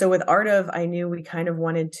 And so with Art of, I knew we kind of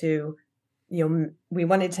wanted to, we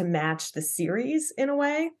wanted to match the series in a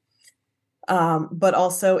way. But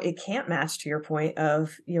also it can't match, to your point,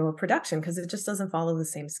 of, a production because it just doesn't follow the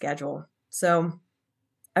same schedule. So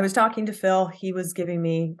I was talking to Phil. He was giving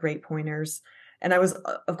me great pointers. And I was,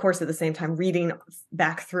 of course, at the same time reading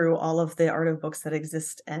back through all of the Art of books that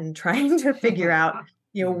exist and trying to figure out,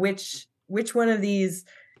 which one of these,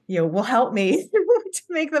 will help me to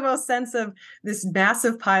make the most sense of this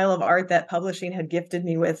massive pile of art that publishing had gifted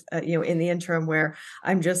me with, in the interim, where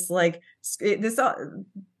I'm just like, this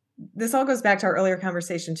all goes back to our earlier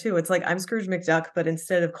conversation too. It's like I'm Scrooge McDuck, but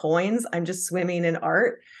instead of coins, I'm just swimming in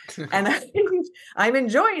art, and I'm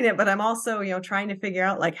enjoying it. But I'm also, trying to figure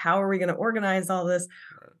out like how are we going to organize all this?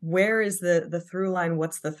 Where is the through line?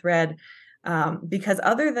 What's the thread? Because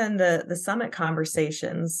other than the summit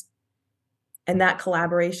conversations and that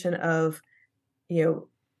collaboration of,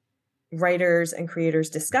 writers and creators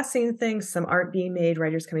discussing things, some art being made,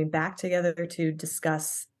 writers coming back together to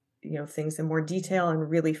discuss things in more detail and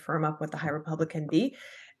really firm up what the High Republic can be,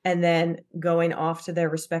 and then going off to their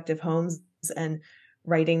respective homes and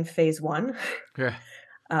writing phase one. Yeah.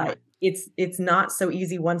 It's not so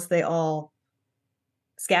easy once they all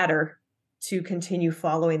scatter to continue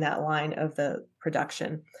following that line of the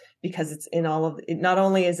production, because it's in all of it. Not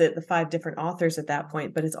only is it the 5 different authors at that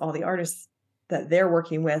point, but it's all the artists that they're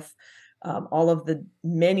working with, all of the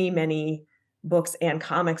many books and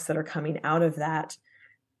comics that are coming out of that.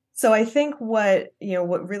 So I think what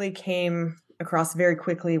really came across very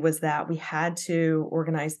quickly was that we had to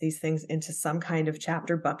organize these things into some kind of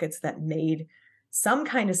chapter buckets that made some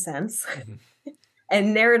kind of sense. Mm-hmm.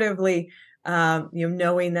 And narratively,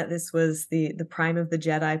 knowing that this was the prime of the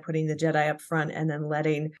Jedi, putting the Jedi up front and then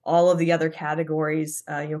letting all of the other categories,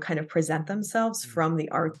 kind of present themselves from the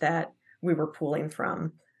art that we were pulling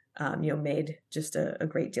from, made just a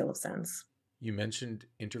great deal of sense. You mentioned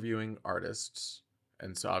interviewing artists.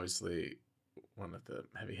 And so obviously one of the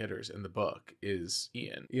heavy hitters in the book is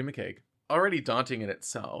Ian McCaig. Already daunting in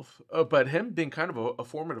itself, but him being kind of a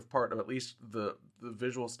formative part of at least the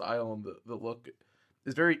visual style and the look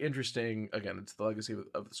is very interesting. Again, it's the legacy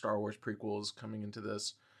of the Star Wars prequels coming into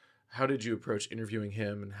this. How did you approach interviewing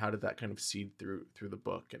him, and how did that kind of seed through the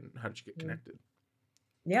book, and how did you get connected?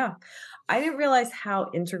 Yeah, I didn't realize how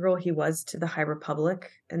integral he was to the High Republic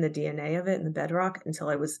and the DNA of it and the bedrock until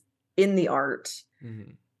I was in the art,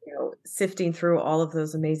 mm-hmm. Sifting through all of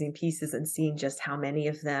those amazing pieces and seeing just how many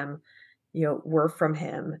of them, were from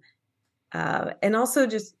him. And also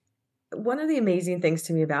just one of the amazing things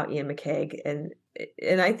to me about Ian McCaig, and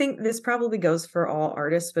I think this probably goes for all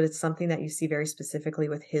artists, but it's something that you see very specifically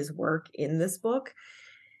with his work in this book,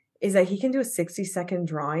 is that he can do a 60-second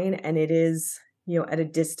drawing and it is, at a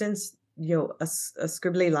distance, a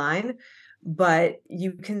scribbly line, but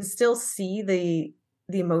you can still see the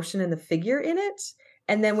emotion and the figure in it.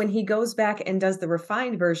 And then when he goes back and does the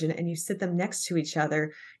refined version and you sit them next to each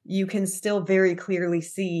other, you can still very clearly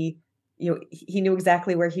see, he knew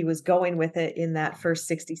exactly where he was going with it in that first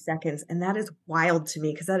 60 seconds. And that is wild to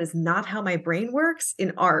me because that is not how my brain works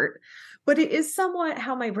in art, but it is somewhat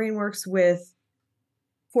how my brain works with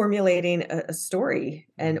formulating a story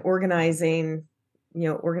and organizing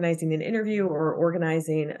an interview or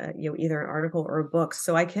organizing, either an article or a book.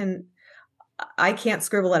 So I can't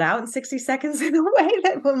scribble it out in 60 seconds in a way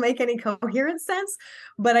that will make any coherent sense.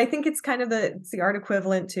 But I think it's kind of it's the art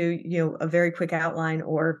equivalent to, a very quick outline,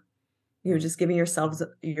 or, just giving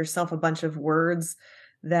yourself a bunch of words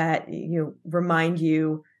that, remind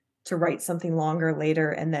you to write something longer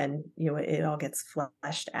later. And then, it all gets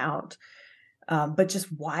fleshed out. But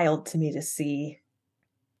just wild to me to see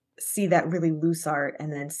that really loose art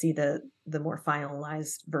and then see the more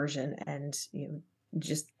finalized version, and,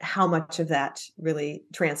 just how much of that really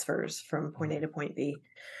transfers from point A to point B.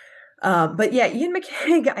 But yeah, Ian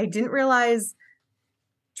McCaig, I didn't realize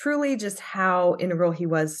truly just how integral he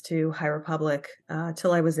was to High Republic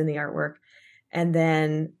till I was in the artwork. And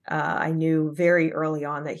then I knew very early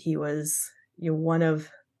on that he was, one of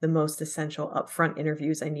the most essential upfront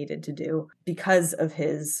interviews I needed to do because of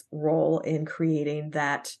his role in creating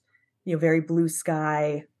that, very blue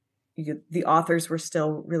sky. The authors were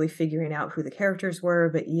still really figuring out who the characters were,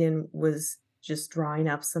 but Ian was just drawing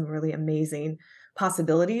up some really amazing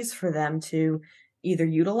possibilities for them to either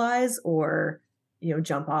utilize or,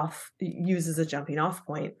 use as a jumping off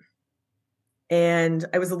point. And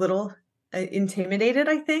I was a little intimidated,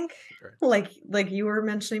 I think, right. like you were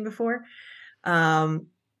mentioning before,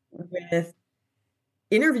 with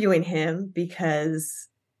interviewing him because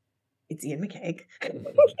it's Ian McCaig.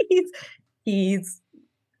 He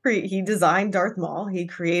designed Darth Maul. He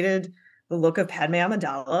created the look of Padme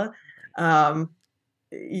Amidala.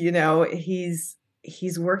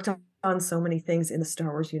 He's worked on so many things in the Star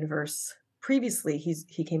Wars universe. Previously,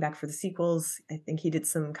 he came back for the sequels. I think he did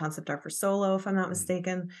some concept art for Solo, if I'm not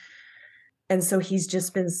mistaken. And so he's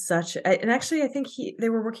just been and actually I think they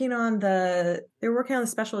were working on the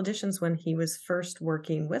special editions when he was first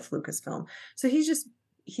working with Lucasfilm. So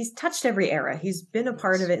he's touched every era. He's been a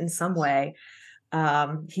part of it in some way.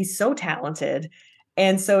 He's so talented.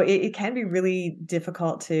 And so it can be really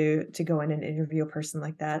difficult to go in and interview a person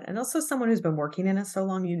like that. And also someone who's been working in it so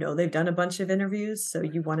long, they've done a bunch of interviews. So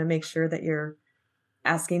you want to make sure that you're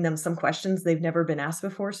asking them some questions they've never been asked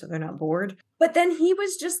before, so they're not bored. But then he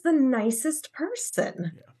was just the nicest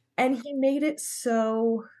person. Yeah. And he made it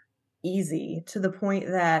so easy to the point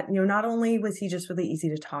that, not only was he just really easy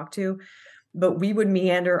to talk to, but we would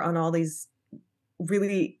meander on all these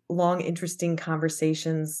really long, interesting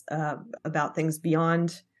conversations about things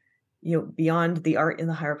beyond the art in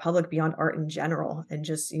the High Republic, beyond art in general, and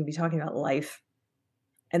just be talking about life.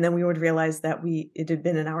 And then we would realize that it had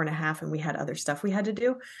been an hour and a half and we had other stuff we had to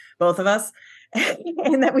do, both of us,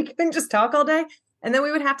 and that we couldn't just talk all day. And then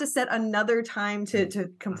we would have to set another time to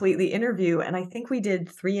completely interview. And I think we did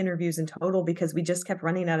 3 interviews in total because we just kept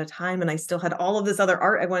running out of time. And I still had all of this other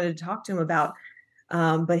art I wanted to talk to him about.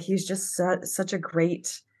 But he's just such a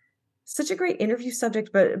great interview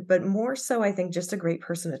subject, but more so, I think, just a great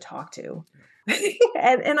person to talk to.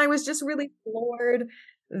 and I was just really floored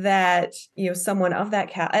that someone of that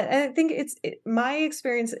cat. I think my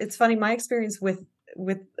experience. It's funny. My experience with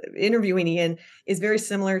interviewing Ian is very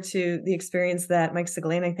similar to the experience that Mike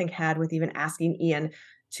Siglain, I think, had with even asking Ian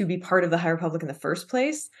to be part of the High Republic in the first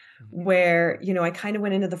place, where, I kind of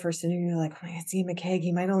went into the first interview like, oh, it's Ian McCaig.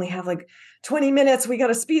 He might only have like 20 minutes. We got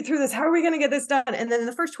to speed through this. How are we going to get this done? And then in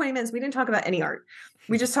the first 20 minutes, we didn't talk about any art.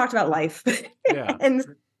 We just talked about life. Yeah. And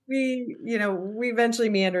we eventually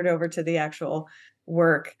meandered over to the actual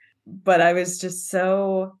work. But I was just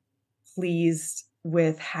so pleased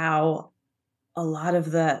with how a lot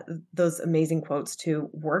of those amazing quotes too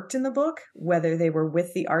worked in the book, whether they were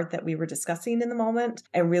with the art that we were discussing in the moment,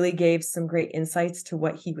 and really gave some great insights to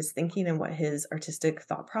what he was thinking and what his artistic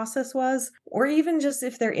thought process was, or even just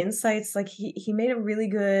if they're insights, like he made a really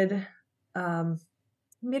good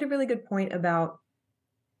point about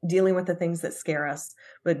dealing with the things that scare us,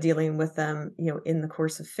 but dealing with them, in the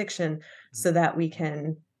course of fiction, so that we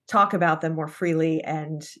can talk about them more freely.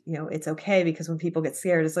 And, it's okay, because when people get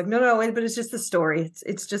scared, it's like, no, but it's just a story.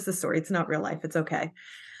 It's just a story. It's not real life. It's okay.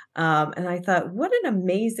 And I thought, what an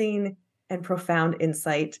amazing and profound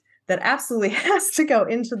insight that absolutely has to go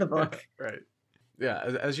into the book. Right. Yeah.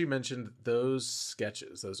 As you mentioned, those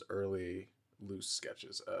sketches, those early loose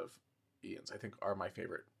sketches of Ian's, I think are my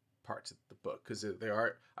favorite parts of the book, because they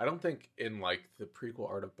are, I don't think in like the prequel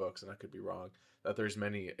art of books, and I could be wrong, that there's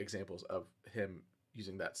many examples of him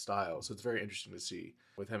using that style. So it's very interesting to see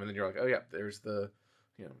with him. And then you're like, oh yeah, there's the,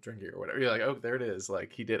 drinking or whatever. You're like, oh, there it is.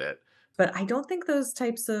 Like, he did it. But I don't think those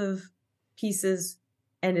types of pieces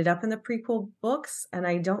ended up in the prequel books. And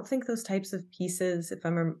I don't think those types of pieces, if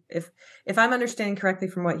I'm understanding correctly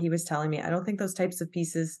from what he was telling me, I don't think those types of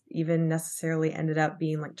pieces even necessarily ended up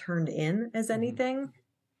being like turned in as anything.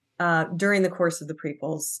 During the course of the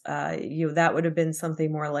prequels. That would have been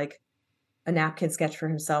something more like a napkin sketch for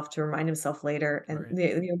himself to remind himself later, and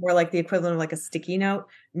right. More like the equivalent of like a sticky note,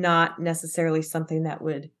 not necessarily something that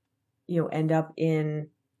would, end up in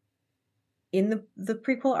the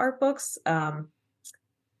prequel art books.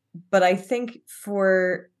 But I think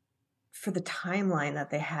for the timeline that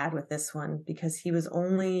they had with this one, because he was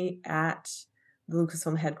only at the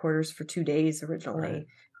Lucasfilm headquarters for 2 days originally, right.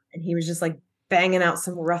 And he was just like banging out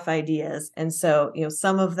some rough ideas. And so,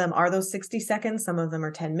 some of them are those 60 seconds, some of them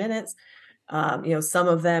are 10 minutes. Some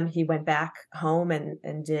of them he went back home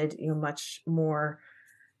and did, much more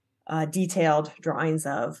detailed drawings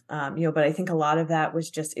of, but I think a lot of that was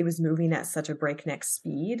just, it was moving at such a breakneck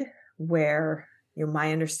speed where,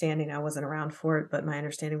 my understanding, I wasn't around for it, but my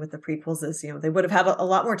understanding with the prequels is, they would have had a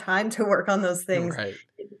lot more time to work on those things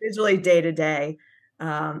individually day to day,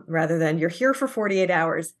 rather than you're here for 48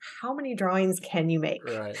 hours. How many drawings can you make?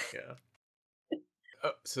 Right. Yeah.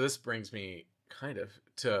 So this brings me kind of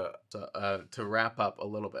to wrap up a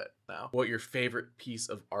little bit now. What your favorite piece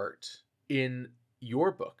of art in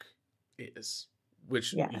your book is,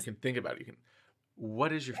 which you can think about.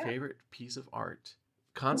 What is your favorite piece of art,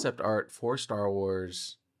 concept art for Star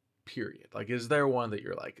Wars, period? Like, is there one that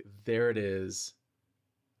you're like, there it is,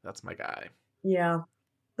 that's my guy? Yeah.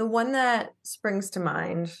 The one that springs to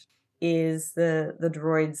mind is the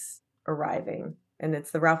droids arriving. And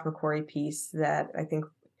it's the Ralph McQuarrie piece that I think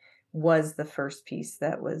was the first piece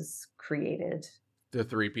that was created. The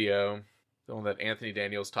 3PO, the one that Anthony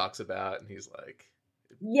Daniels talks about, and he's like...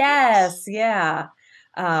 Yes, yeah.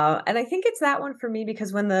 And I think it's that one for me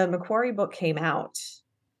because when the McQuarrie book came out,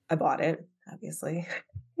 I bought it, obviously.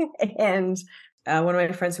 And one of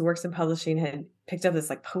my friends who works in publishing had picked up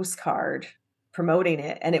this like postcard promoting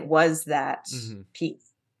it, and it was that piece.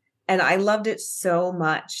 And I loved it so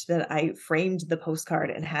much that I framed the postcard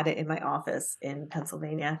and had it in my office in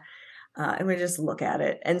Pennsylvania. And we just look at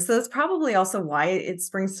it. And so that's probably also why it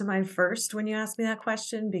springs to mind first when you ask me that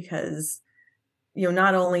question, because,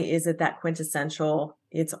 not only is it that quintessential,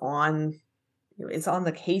 it's on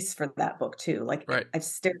the case for that book too. Like I've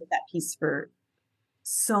stared at that piece for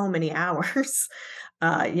so many hours.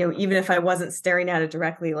 Even if I wasn't staring at it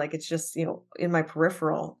directly, like it's just, in my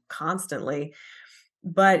peripheral constantly.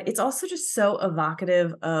 But it's also just so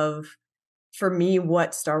evocative of, for me,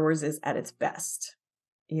 what Star Wars is at its best.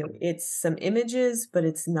 It's some images, but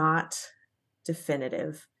it's not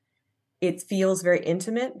definitive. It feels very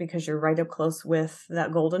intimate because you're right up close with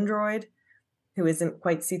that golden droid who isn't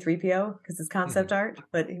quite C-3PO because it's concept art,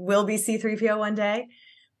 but it will be C-3PO one day.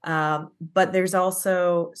 But there's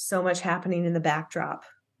also so much happening in the backdrop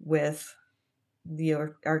with the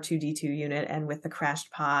R2-D2 unit and with the crashed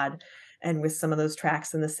pod and with some of those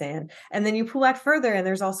tracks in the sand. And then you pull back further and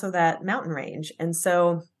there's also that mountain range. And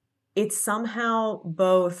so it's somehow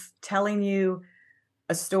both telling you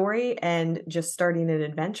a story and just starting an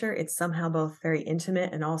adventure. It's somehow both very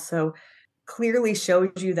intimate and also clearly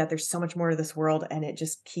shows you that there's so much more to this world and it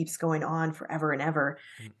just keeps going on forever and ever.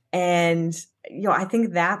 And, I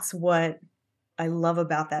think that's what I love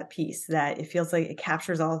about that piece, that it feels like it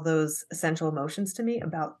captures all of those essential emotions to me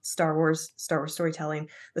about Star Wars storytelling,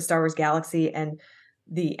 the Star Wars galaxy, and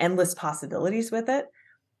the endless possibilities with it.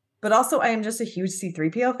 But also, I am just a huge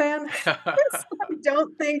C-3PO fan. So I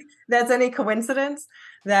don't think that's any coincidence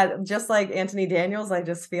that, just like Anthony Daniels, I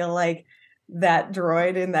just feel like that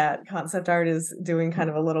droid in that concept art is doing kind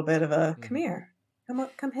of a little bit of a, come here,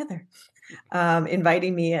 come hither,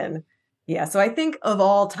 inviting me in. Yeah, so I think of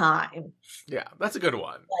all time. Yeah, that's a good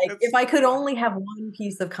one. Like, if I could only have one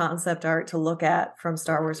piece of concept art to look at from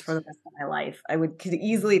Star Wars for the rest of my life, I could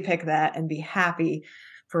easily pick that and be happy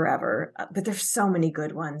forever. But there's so many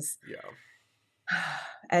good ones. Yeah.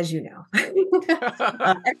 As you know.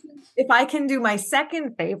 If I can do my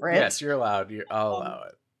second favorite. Yes, you're allowed. I'll allow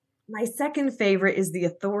it. My second favorite is the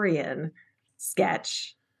Ithorian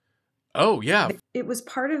sketch. Oh, yeah. It was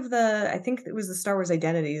part of I think it was the Star Wars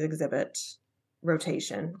Identities exhibit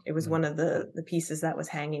rotation. It was one of the pieces that was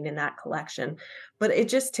hanging in that collection. But it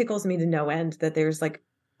just tickles me to no end that there's like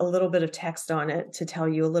a little bit of text on it to tell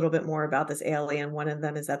you a little bit more about this alien. One of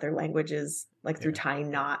them is that their language is like through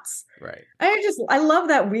tying knots. Right. I love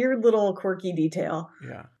that weird little quirky detail.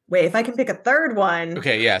 Yeah. Wait, if I can pick a third one.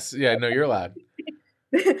 Okay, yes. Yeah, no, you're allowed.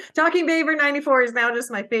 Talking Baver 94 is now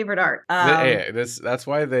just my favorite art. That's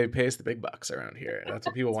why they pay us the big bucks around here. That's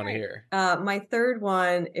what people want to hear. My third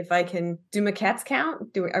one, if I can do maquettes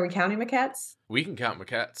count? Are we counting maquettes? We can count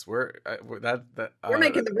maquettes. We're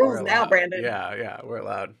making the rules now, Brandon. Yeah, we're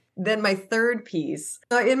allowed. Then my third piece.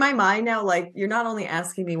 So in my mind now, like, you're not only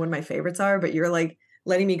asking me what my favorites are, but you're like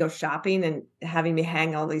letting me go shopping and having me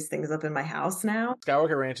hang all these things up in my house now.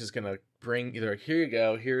 Skywalker Ranch is gonna bring either, here you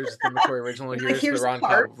go, here's the McCoy original, here's the Ron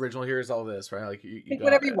Cobb original, here's all this, right? Like you pick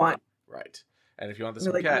whatever you want, right? And if you want this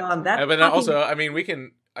maquette, but then also, I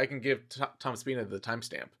mean, I can give Tom Spina the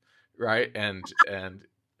timestamp, right? And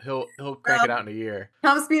he'll crank it out in a year.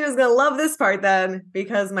 Tom Spina's gonna love this part then,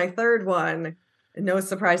 because my third one, no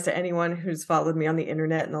surprise to anyone who's followed me on the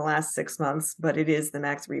internet in the last 6 months, but it is the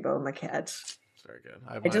Max Rebo maquette. Very good.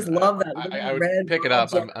 I just love that. I would pick it up.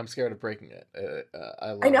 I'm scared of breaking it.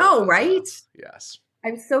 I know, right? Yes.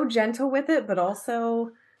 I'm so gentle with it, but also,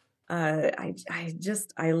 I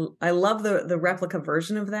love the replica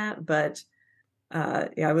version of that. But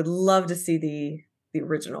I would love to see the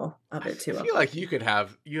original of it too. I feel like you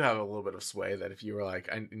have a little bit of sway that if you were like,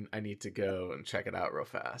 I need to go and check it out real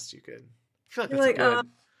fast, you could. I feel like that's like, a good.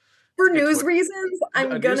 For news reasons,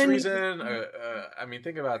 I'm gonna news reason. I mean,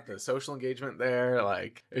 think about the social engagement there.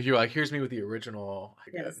 Like, if you're like, here's me with the original.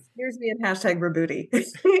 Yes, here's me in #Rebooty.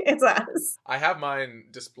 It's us. I have mine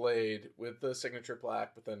displayed with the signature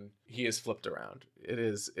plaque, but then he is flipped around.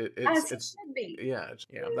 It's yeah.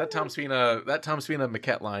 That Tom Spina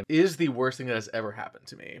maquette line is the worst thing that has ever happened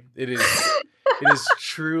to me. It is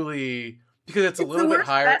truly, because it's a little bit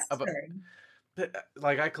higher.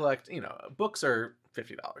 Like, I collect, books are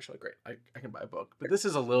 $50. Like, great, I can buy a book, but this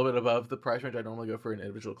is a little bit above the price range I normally go for an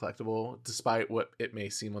individual collectible, despite what it may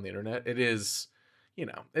seem on the internet. It is,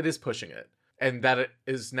 it is pushing it, and that it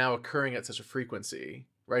is now occurring at such a frequency,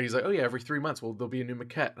 right? He's like, oh yeah, every 3 months, there'll be a new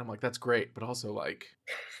maquette, and I'm like, that's great, but also like,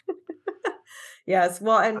 yes,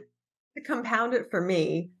 well, and to compound it for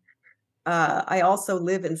me, I also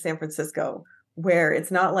live in San Francisco, where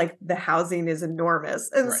it's not like the housing is enormous.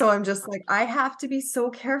 And right. So I'm just like, I have to be so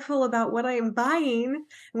careful about what I am buying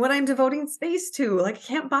and what I'm devoting space to. Like, I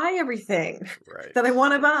can't buy everything that I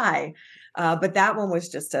want to buy. But that one was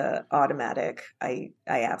just a automatic. I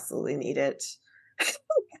absolutely need it.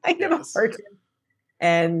 kind of a hard time.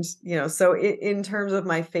 And, so in terms of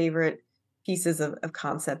my favorite pieces of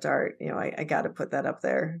concept art, I got to put that up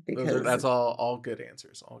there, because that's all good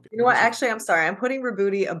answers. All good. You know what? Actually, I'm sorry. I'm putting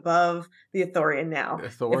Rebooty above the Ithorian now.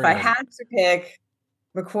 If I had to pick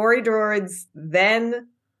Macquarie Droids, then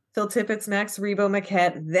Phil Tippett's Max Rebo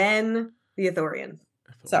maquette, then the Ithorian.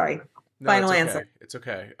 Sorry. No, Final answer. It's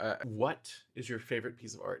okay. What is your favorite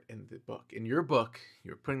piece of art in the book? In your book,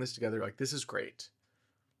 you're putting this together like, this is great.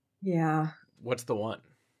 Yeah. What's the one?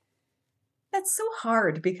 That's so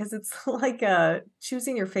hard, because it's like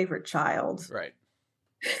choosing your favorite child. Right.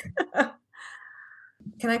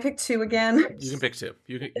 Can I pick two again? You can pick two.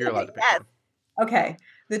 You're allowed to pick one. Okay.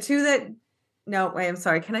 The two that... No, wait, I'm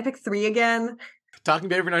sorry. Can I pick three again? Talking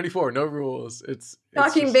Baver 94, no rules. It's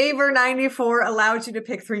Talking Baver 94 allows you to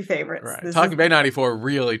pick three favorites. Right. Talking Baver 94,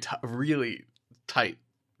 really tight,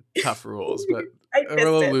 tough rules, but we're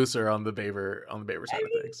a little looser on the Baver side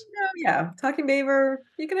of things. No, yeah. Talking Baver,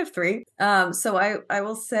 you can have three. So I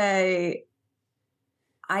will say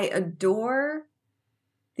I adore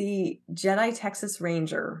the Jedi Texas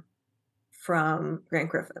Ranger from Grant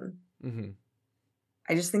Griffin. Mm-hmm.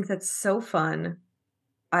 I just think that's so fun.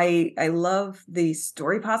 I love the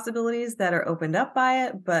story possibilities that are opened up by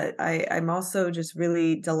it, but I'm also just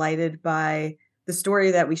really delighted by the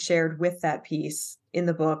story that we shared with that piece in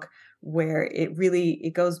the book, where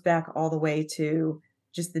it goes back all the way to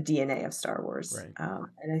just the DNA of Star Wars. Right.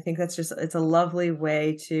 And I think it's a lovely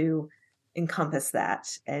way to encompass that,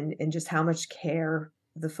 and just how much care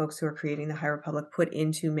the folks who are creating the High Republic put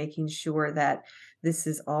into making sure that this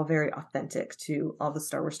is all very authentic to all the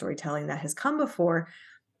Star Wars storytelling that has come before,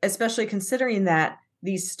 especially considering that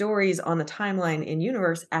these stories on the timeline in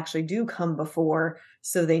universe actually do come before.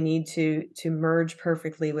 So they need to merge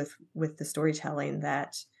perfectly with the storytelling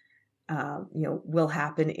that, will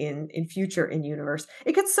happen in future in universe.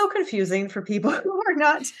 It gets so confusing for people who are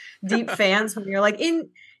not deep fans when you're like,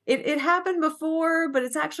 it happened before, but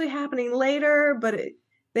it's actually happening later, but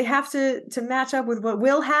they have to match up with what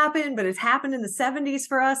will happen, but it's happened in the 70s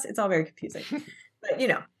for us. It's all very confusing.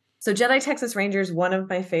 But, so Jedi Texas Ranger is one of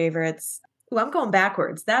my favorites. Ooh, I'm going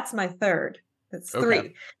backwards. That's my third. That's three.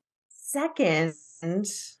 Okay. Second,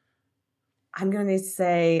 I'm going to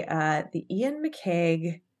say the Ian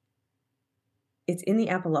McCaig. It's in the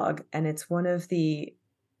epilogue, and it's one of the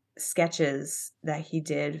sketches that he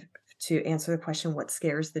did to answer the question, what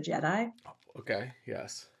scares the Jedi? Okay,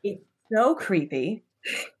 yes. It's so creepy.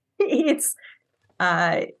 It's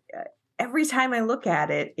every time I look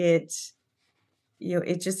at it, it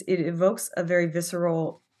evokes a very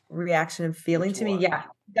visceral reaction and feeling to me. Yeah.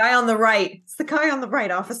 Guy on the right. It's the guy on the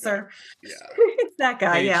right, officer. Yeah. It's that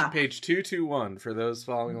guy, Page 221 for those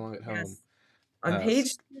following along at home. Yes. On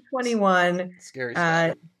page 221, scary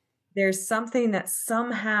stuff. There's something that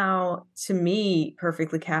somehow, to me,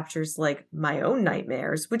 perfectly captures like my own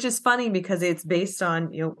nightmares, which is funny because it's based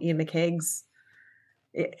on, Ian McCaig's.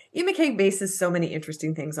 Ian McCaig bases so many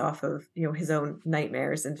interesting things off of, his own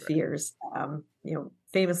nightmares and fears,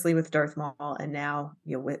 famously with Darth Maul, and now,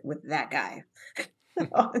 with that guy.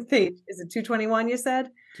 On page, is it 221 you said?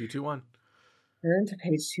 221. Turn to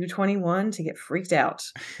page 221 to get freaked out.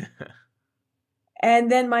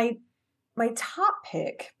 And then my top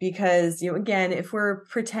pick, because, again, if we're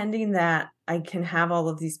pretending that I can have all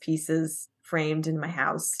of these pieces framed in my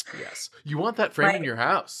house. Yes. You want that framed in your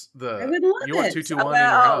house. I would love you want 221 in your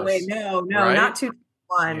house. Oh, wait, no, right? not 221.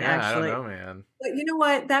 one, Yeah, actually. I don't know, man. But you know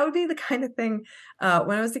what? That would be the kind of thing.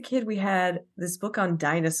 When I was a kid, we had this book on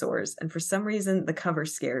dinosaurs, and for some reason, the cover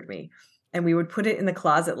scared me. And we would put it in the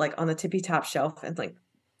closet, like on the tippy top shelf, and like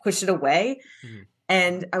push it away. Mhm.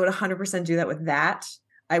 And I would 100% do that with that.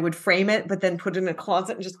 I would frame it, but then put it in a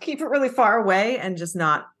closet and just keep it really far away and just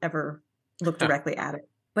not ever look directly at it.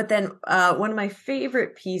 But then one of my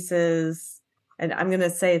favorite pieces, and I'm going to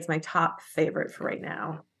say it's my top favorite for right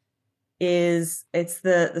now, it's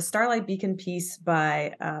the Starlight Beacon piece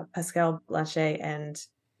by Pascal Blanchet and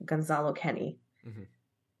Gonzalo Kenny. Mm-hmm.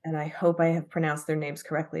 And I hope I have pronounced their names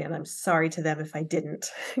correctly, and I'm sorry to them if I didn't,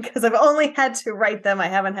 because I've only had to write them. I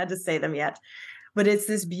haven't had to say them yet. But it's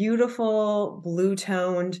this beautiful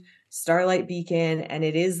blue-toned Starlight Beacon, and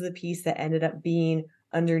it is the piece that ended up being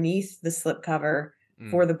underneath the slipcover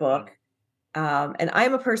for the book. And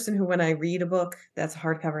I'm a person who, when I read a book that's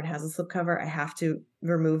hardcover and has a slipcover, I have to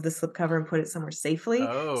remove the slipcover and put it somewhere safely.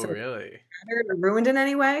 Oh, really? It's not ruined in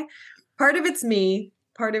any way. Part of it's me.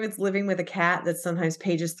 Part of it's living with a cat that sometimes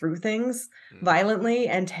pages through things violently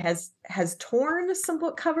and has torn some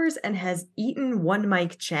book covers and has eaten one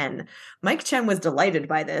Mike Chen. Mike Chen was delighted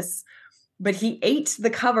by this, but he ate the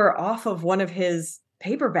cover off of one of his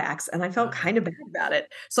paperbacks, and I felt kind of bad about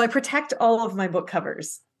it. So I protect all of my book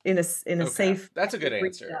covers in a safe. That's a good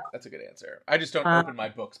answer. That's a good answer. I just don't open my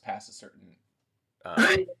books past a certain.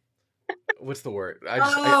 What's the word? You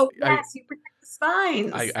protect the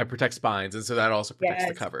spines. I protect spines, and so that also protects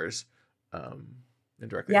the covers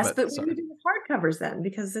indirectly. Yes, but what do you do with hardcovers then?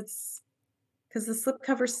 Because the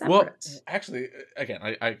slipcover's separate. Well, actually, again,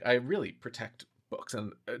 I really protect books,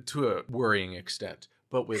 and to a worrying extent.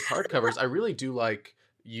 But with hardcovers, I really do like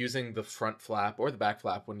using the front flap or the back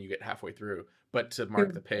flap when you get halfway through, but to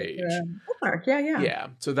mark the page. Yeah.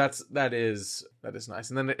 So that is nice,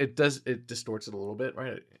 and then it distorts it a little bit,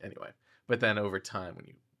 right? Anyway. But then over time, when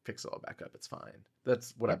you fix it all back up, it's fine.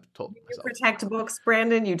 That's what I've told myself. You protect books,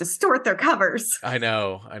 Brandon. You distort their covers. I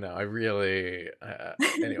know. I really.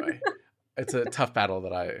 Anyway, it's a tough battle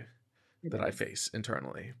that I face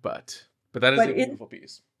internally, but that is a beautiful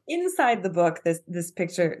piece. Inside the book, this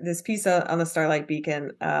piece on the Starlight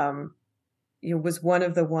Beacon, was one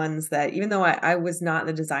of the ones that, even though I was not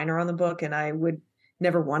the designer on the book, and I would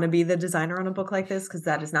never want to be the designer on a book like this because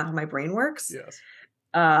that is not how my brain works. Yes.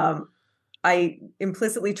 I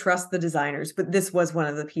implicitly trust the designers, but this was one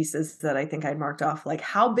of the pieces that I think I marked off. Like,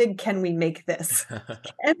 how big can we make this?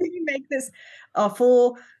 Can we make this a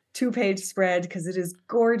full 2-page spread? Because it is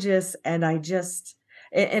gorgeous, and and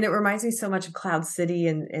it reminds me so much of Cloud City,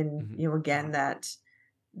 and again that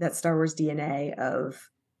Star Wars DNA of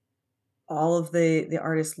all of the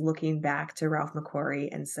artists looking back to Ralph McQuarrie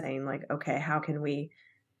and saying, like, okay, how can we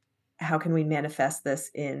manifest this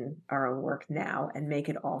in our own work now and make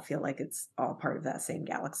it all feel like it's all part of that same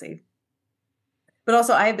galaxy? But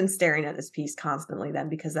also, I have been staring at this piece constantly then,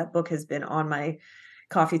 because that book has been on my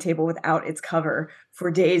coffee table without its cover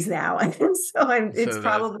for days now. And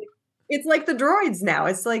so it's like the droids now.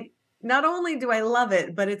 It's like, not only do I love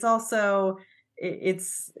it, but it's also,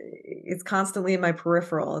 it's constantly in my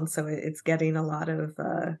peripheral. And so it's getting a lot of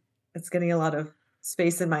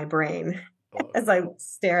space in my brain as I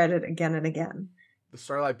stare at it again and again. The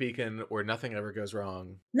Starlight Beacon, where nothing ever goes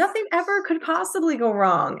wrong. Nothing ever could possibly go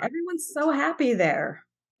wrong. Everyone's so happy there.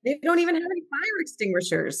 They don't even have any fire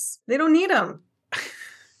extinguishers. They don't need them.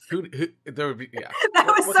 Who there would be, yeah. That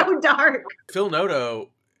was so dark. Phil Noto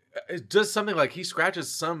does something like he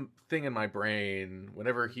scratches something in my brain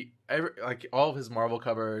whenever like all of his Marvel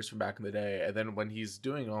covers from back in the day, and then when he's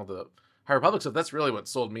doing all the High Republic stuff, that's really what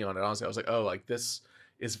sold me on it. Honestly, I was like, oh, like this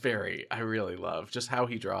is I really love just how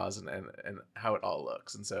he draws and how it all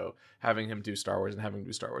looks. And so having him do Star Wars and having him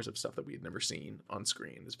do Star Wars of stuff that we had never seen on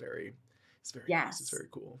screen is very nice. It's very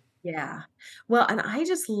cool. Yeah. Well, and I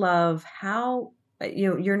just love how,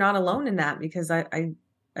 you're not alone in that, because I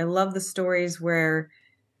love the stories where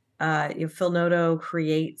Phil Noto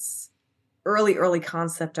creates early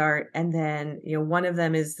concept art, and then one of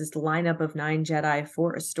them is this lineup of 9 Jedi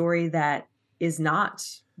for a story that is not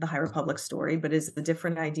the High Republic story, but is a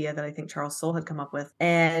different idea that I think Charles Soule had come up with.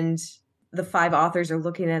 And the 5 authors are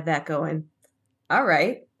looking at that going, all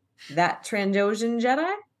right, that Trandoshan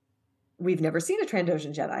Jedi, we've never seen a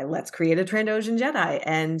Trandoshan Jedi. Let's create a Trandoshan Jedi.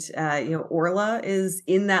 And, Orla is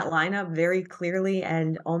in that lineup very clearly,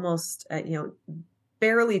 and almost,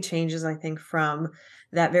 barely changes, I think, from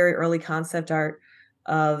that very early concept art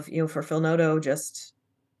of, for Phil Noto, just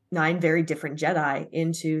 9 very different Jedi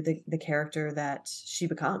into the character that she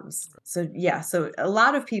becomes. So yeah, so a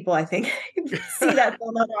lot of people, I think, see that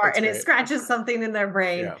Phil Noto art and it scratches something in their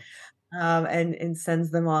brain, and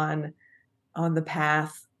sends them on on the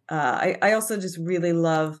path. I also just really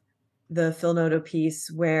love the Phil Noto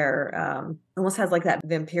piece where almost has like that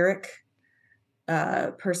vampiric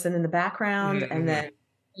person in the background, and then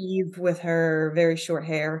Eve with her very short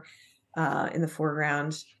hair in the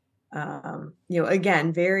foreground.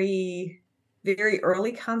 Again, very, very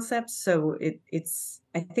early concepts. So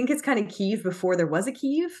I think it's kind of Kiev before there was a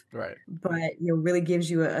Kiev, right? But really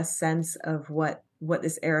gives you a sense of what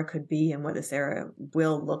this era could be and what this era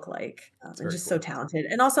will look like. And just cool. So talented.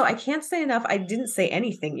 And also, I can't say enough. I didn't say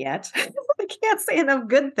anything yet. I can't say enough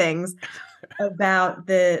good things about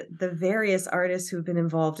the various artists who've been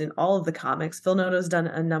involved in all of the comics. Phil Noto's done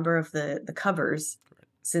a number of the covers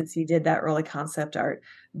since he did that early concept art,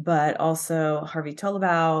 but also Harvey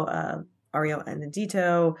Tolibao, Ario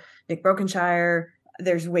Anindito, Nick Brokenshire.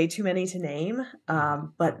 There's way too many to name,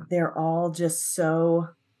 but they're all just so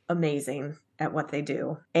amazing at what they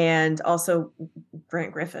do. And also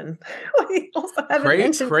Grant Griffin.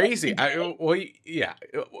 Crazy. Yeah.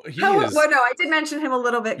 Well, no, I did mention him a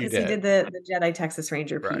little bit because he did the Jedi Texas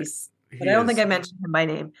Ranger piece, but I don't think I mentioned him by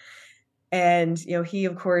name. And, he,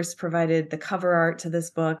 of course, provided the cover art to this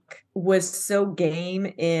book, was so game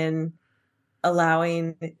in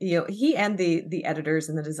allowing, he and the editors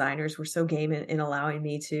and the designers were so game in allowing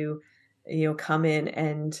me to, come in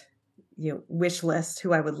and, wish list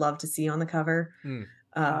who I would love to see on the cover.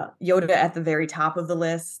 Yoda at the very top of the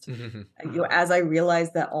list. As I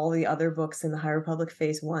realized that all the other books in the High Republic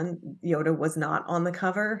Phase 1, Yoda was not on the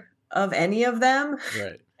cover of any of them.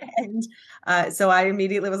 Right. And so I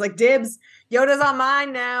immediately was like, dibs, Yoda's on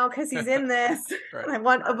mine now because he's in this. Right. I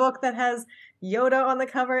want a book that has Yoda on the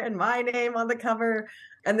cover and my name on the cover.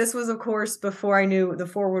 And this was, of course, before I knew the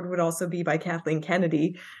foreword would also be by Kathleen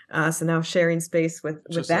Kennedy. So now sharing space with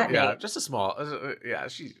that name. Yeah, just a small,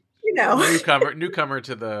 she's newcomer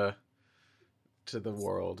to the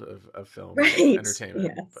world of film and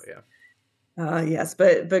entertainment. Yes. But yeah. Yes,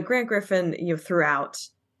 but Grant Griffin, throughout.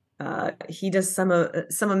 He does some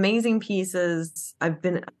amazing pieces. I've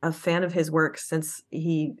been a fan of his work since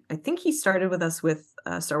I think he started with us with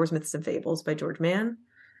Star Wars Myths and Fables by George Mann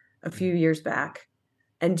a few years back,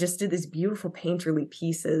 and just did these beautiful painterly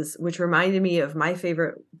pieces, which reminded me of my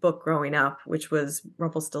favorite book growing up, which was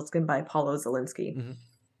Rumpelstiltskin by Paulo Zielinski,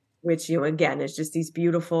 which, again, is just these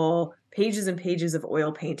beautiful pages and pages of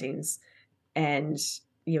oil paintings and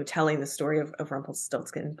telling the story of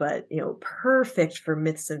Rumpelstiltskin, but, perfect for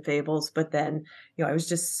Myths and Fables. But then, I was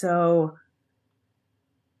just so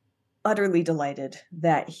utterly delighted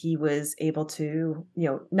that he was able to,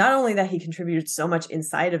 not only that he contributed so much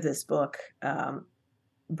inside of this book,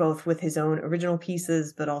 both with his own original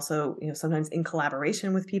pieces, but also, sometimes in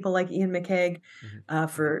collaboration with people like Ian McCaig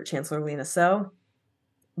for Chancellor Lena So,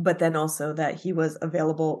 but then also that he was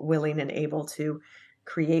available, willing, and able to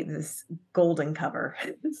create this golden cover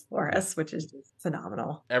for us, which is just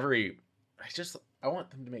phenomenal. I want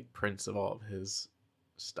them to make prints of all of his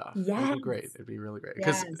stuff. Yes. It'd be great. It'd be really great.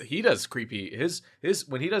 Because he does creepy. His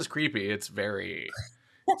when he does creepy, it's very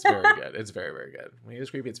good. It's very, very good. When he does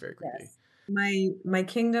creepy, it's very creepy. Yes. My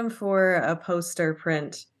kingdom for a poster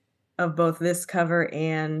print of both this cover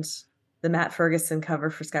and the Matt Ferguson cover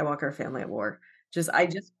for Skywalker Family at War. I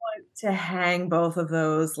just want to hang both of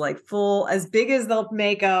those like full, as big as they'll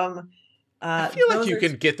make them. I feel like you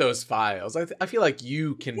can get those files. I feel like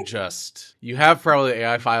you can you have probably an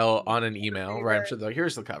AI file on an email, right? I'm sure they're like,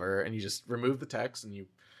 here's the cover, and you just remove the text and you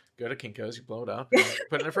go to Kinko's, you blow it up, and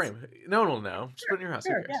put it in a frame. No one will know. Just put it in your house.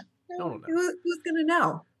 Sure, no one will know. Who's going to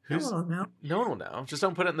know? No one will know. No one will know. Just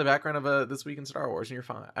don't put it in the background of This Week in Star Wars and you're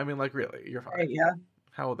fine. I mean, like, really, you're fine. Right, yeah.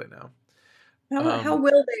 How will they know? How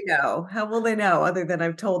will they know? How will they know other than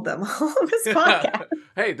I've told them on this podcast?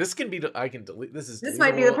 Hey, this can be. I can delete. This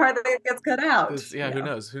might be the part that gets cut out. Who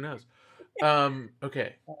knows? Who knows?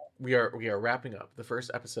 Okay, we are wrapping up the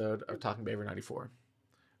first episode of Talking Baver 94.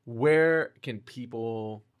 Where can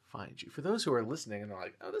people find you? For those who are listening and they're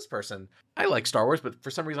like, oh, this person, I like Star Wars, but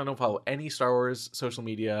for some reason I don't follow any Star Wars social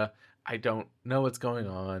media. I don't know what's going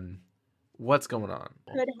on. What's going on?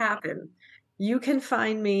 Could happen. You can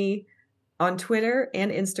find me on Twitter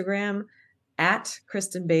and Instagram at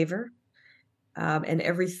Kristen Baver. And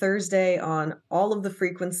every Thursday on all of the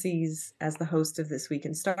frequencies as the host of This Week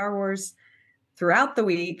in Star Wars, throughout the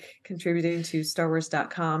week, contributing to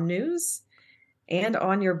StarWars.com news, and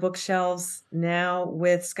on your bookshelves now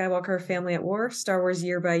with Skywalker Family at War, Star Wars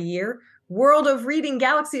Year by Year, World of Reading,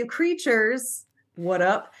 Galaxy of Creatures, what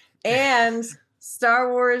up, and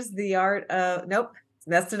Star Wars, The Art of, nope,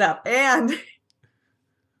 messed it up, and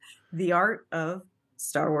The Art of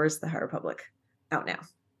Star Wars, The High Republic, out now.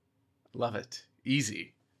 Love it.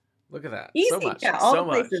 Easy. Look at that. Easy. So much. Yeah, all so the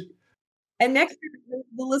places. Much. And next year,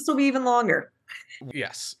 the list will be even longer.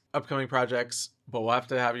 Yes, upcoming projects, but we'll have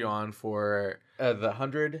to have you on for the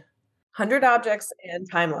 100 objects and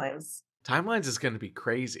timelines. Timelines is going to be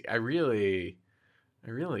crazy. I really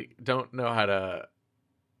don't know how to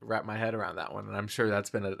wrap my head around that one, and I'm sure that's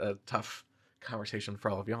been a tough conversation for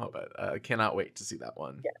all of y'all, but I cannot wait to see that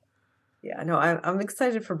one. Yeah, no, I'm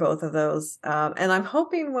excited for both of those, and I'm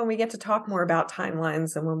hoping when we get to talk more about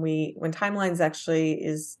timelines and when timelines actually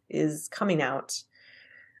is coming out,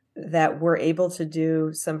 that we're able to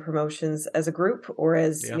do some promotions as a group or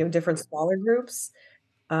as different smaller groups,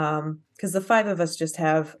 because the 5 of us just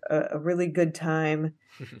have a really good time.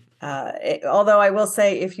 Although I will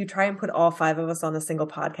say, if you try and put all 5 of us on a single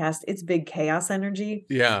podcast, it's big chaos energy.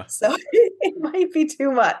 Yeah. So it might be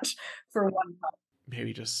too much for one podcast.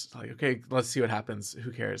 Maybe just like, okay, let's see what happens.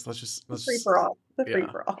 Who cares? Let's free for all. Free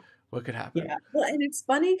for all. What could happen? Yeah. Well, and it's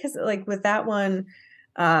funny because like with that one,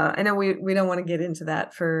 I know we don't want to get into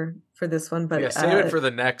that for this one, but save it for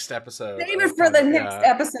the next episode. Save it for the next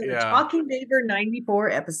episode. Talking Baver 94,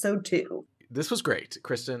 episode 2. This was great.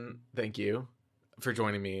 Kristen, thank you for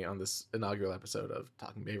joining me on this inaugural episode of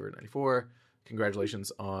Talking Baver 94.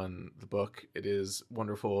 Congratulations on the book. It is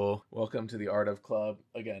wonderful. Welcome to the Art of Club.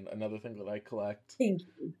 Again, another thing that I collect. Thank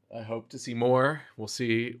you. I hope to see more. We'll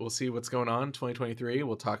see what's going on 2023.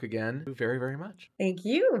 We'll talk again very, very much. Thank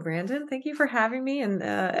you, Brandon. Thank you for having me. And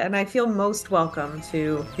I feel most welcome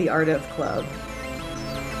to the Art of Club.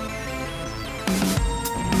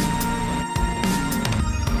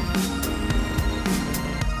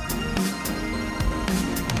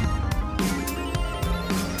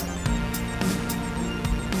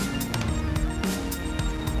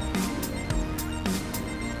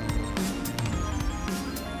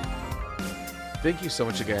 Thank you so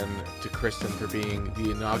much again to Kristen for being the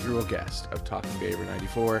inaugural guest of Talking Baver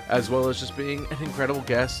 94, as well as just being an incredible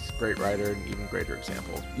guest, great writer, and even greater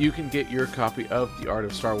example. You can get your copy of The Art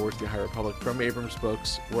of Star Wars: The High Republic from Abrams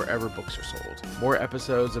Books wherever books are sold. More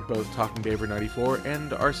episodes of both Talking Baver 94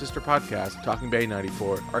 and our sister podcast, Talking Bay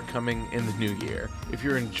 94, are coming in the new year. If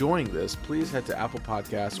you're enjoying this, please head to Apple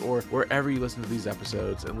Podcasts or wherever you listen to these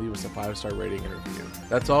episodes and leave us a 5-star rating and review.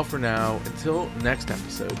 That's all for now. Until next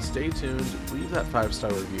episode, stay tuned, leave that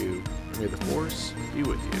 5-star review, and may the Force be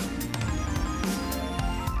with you.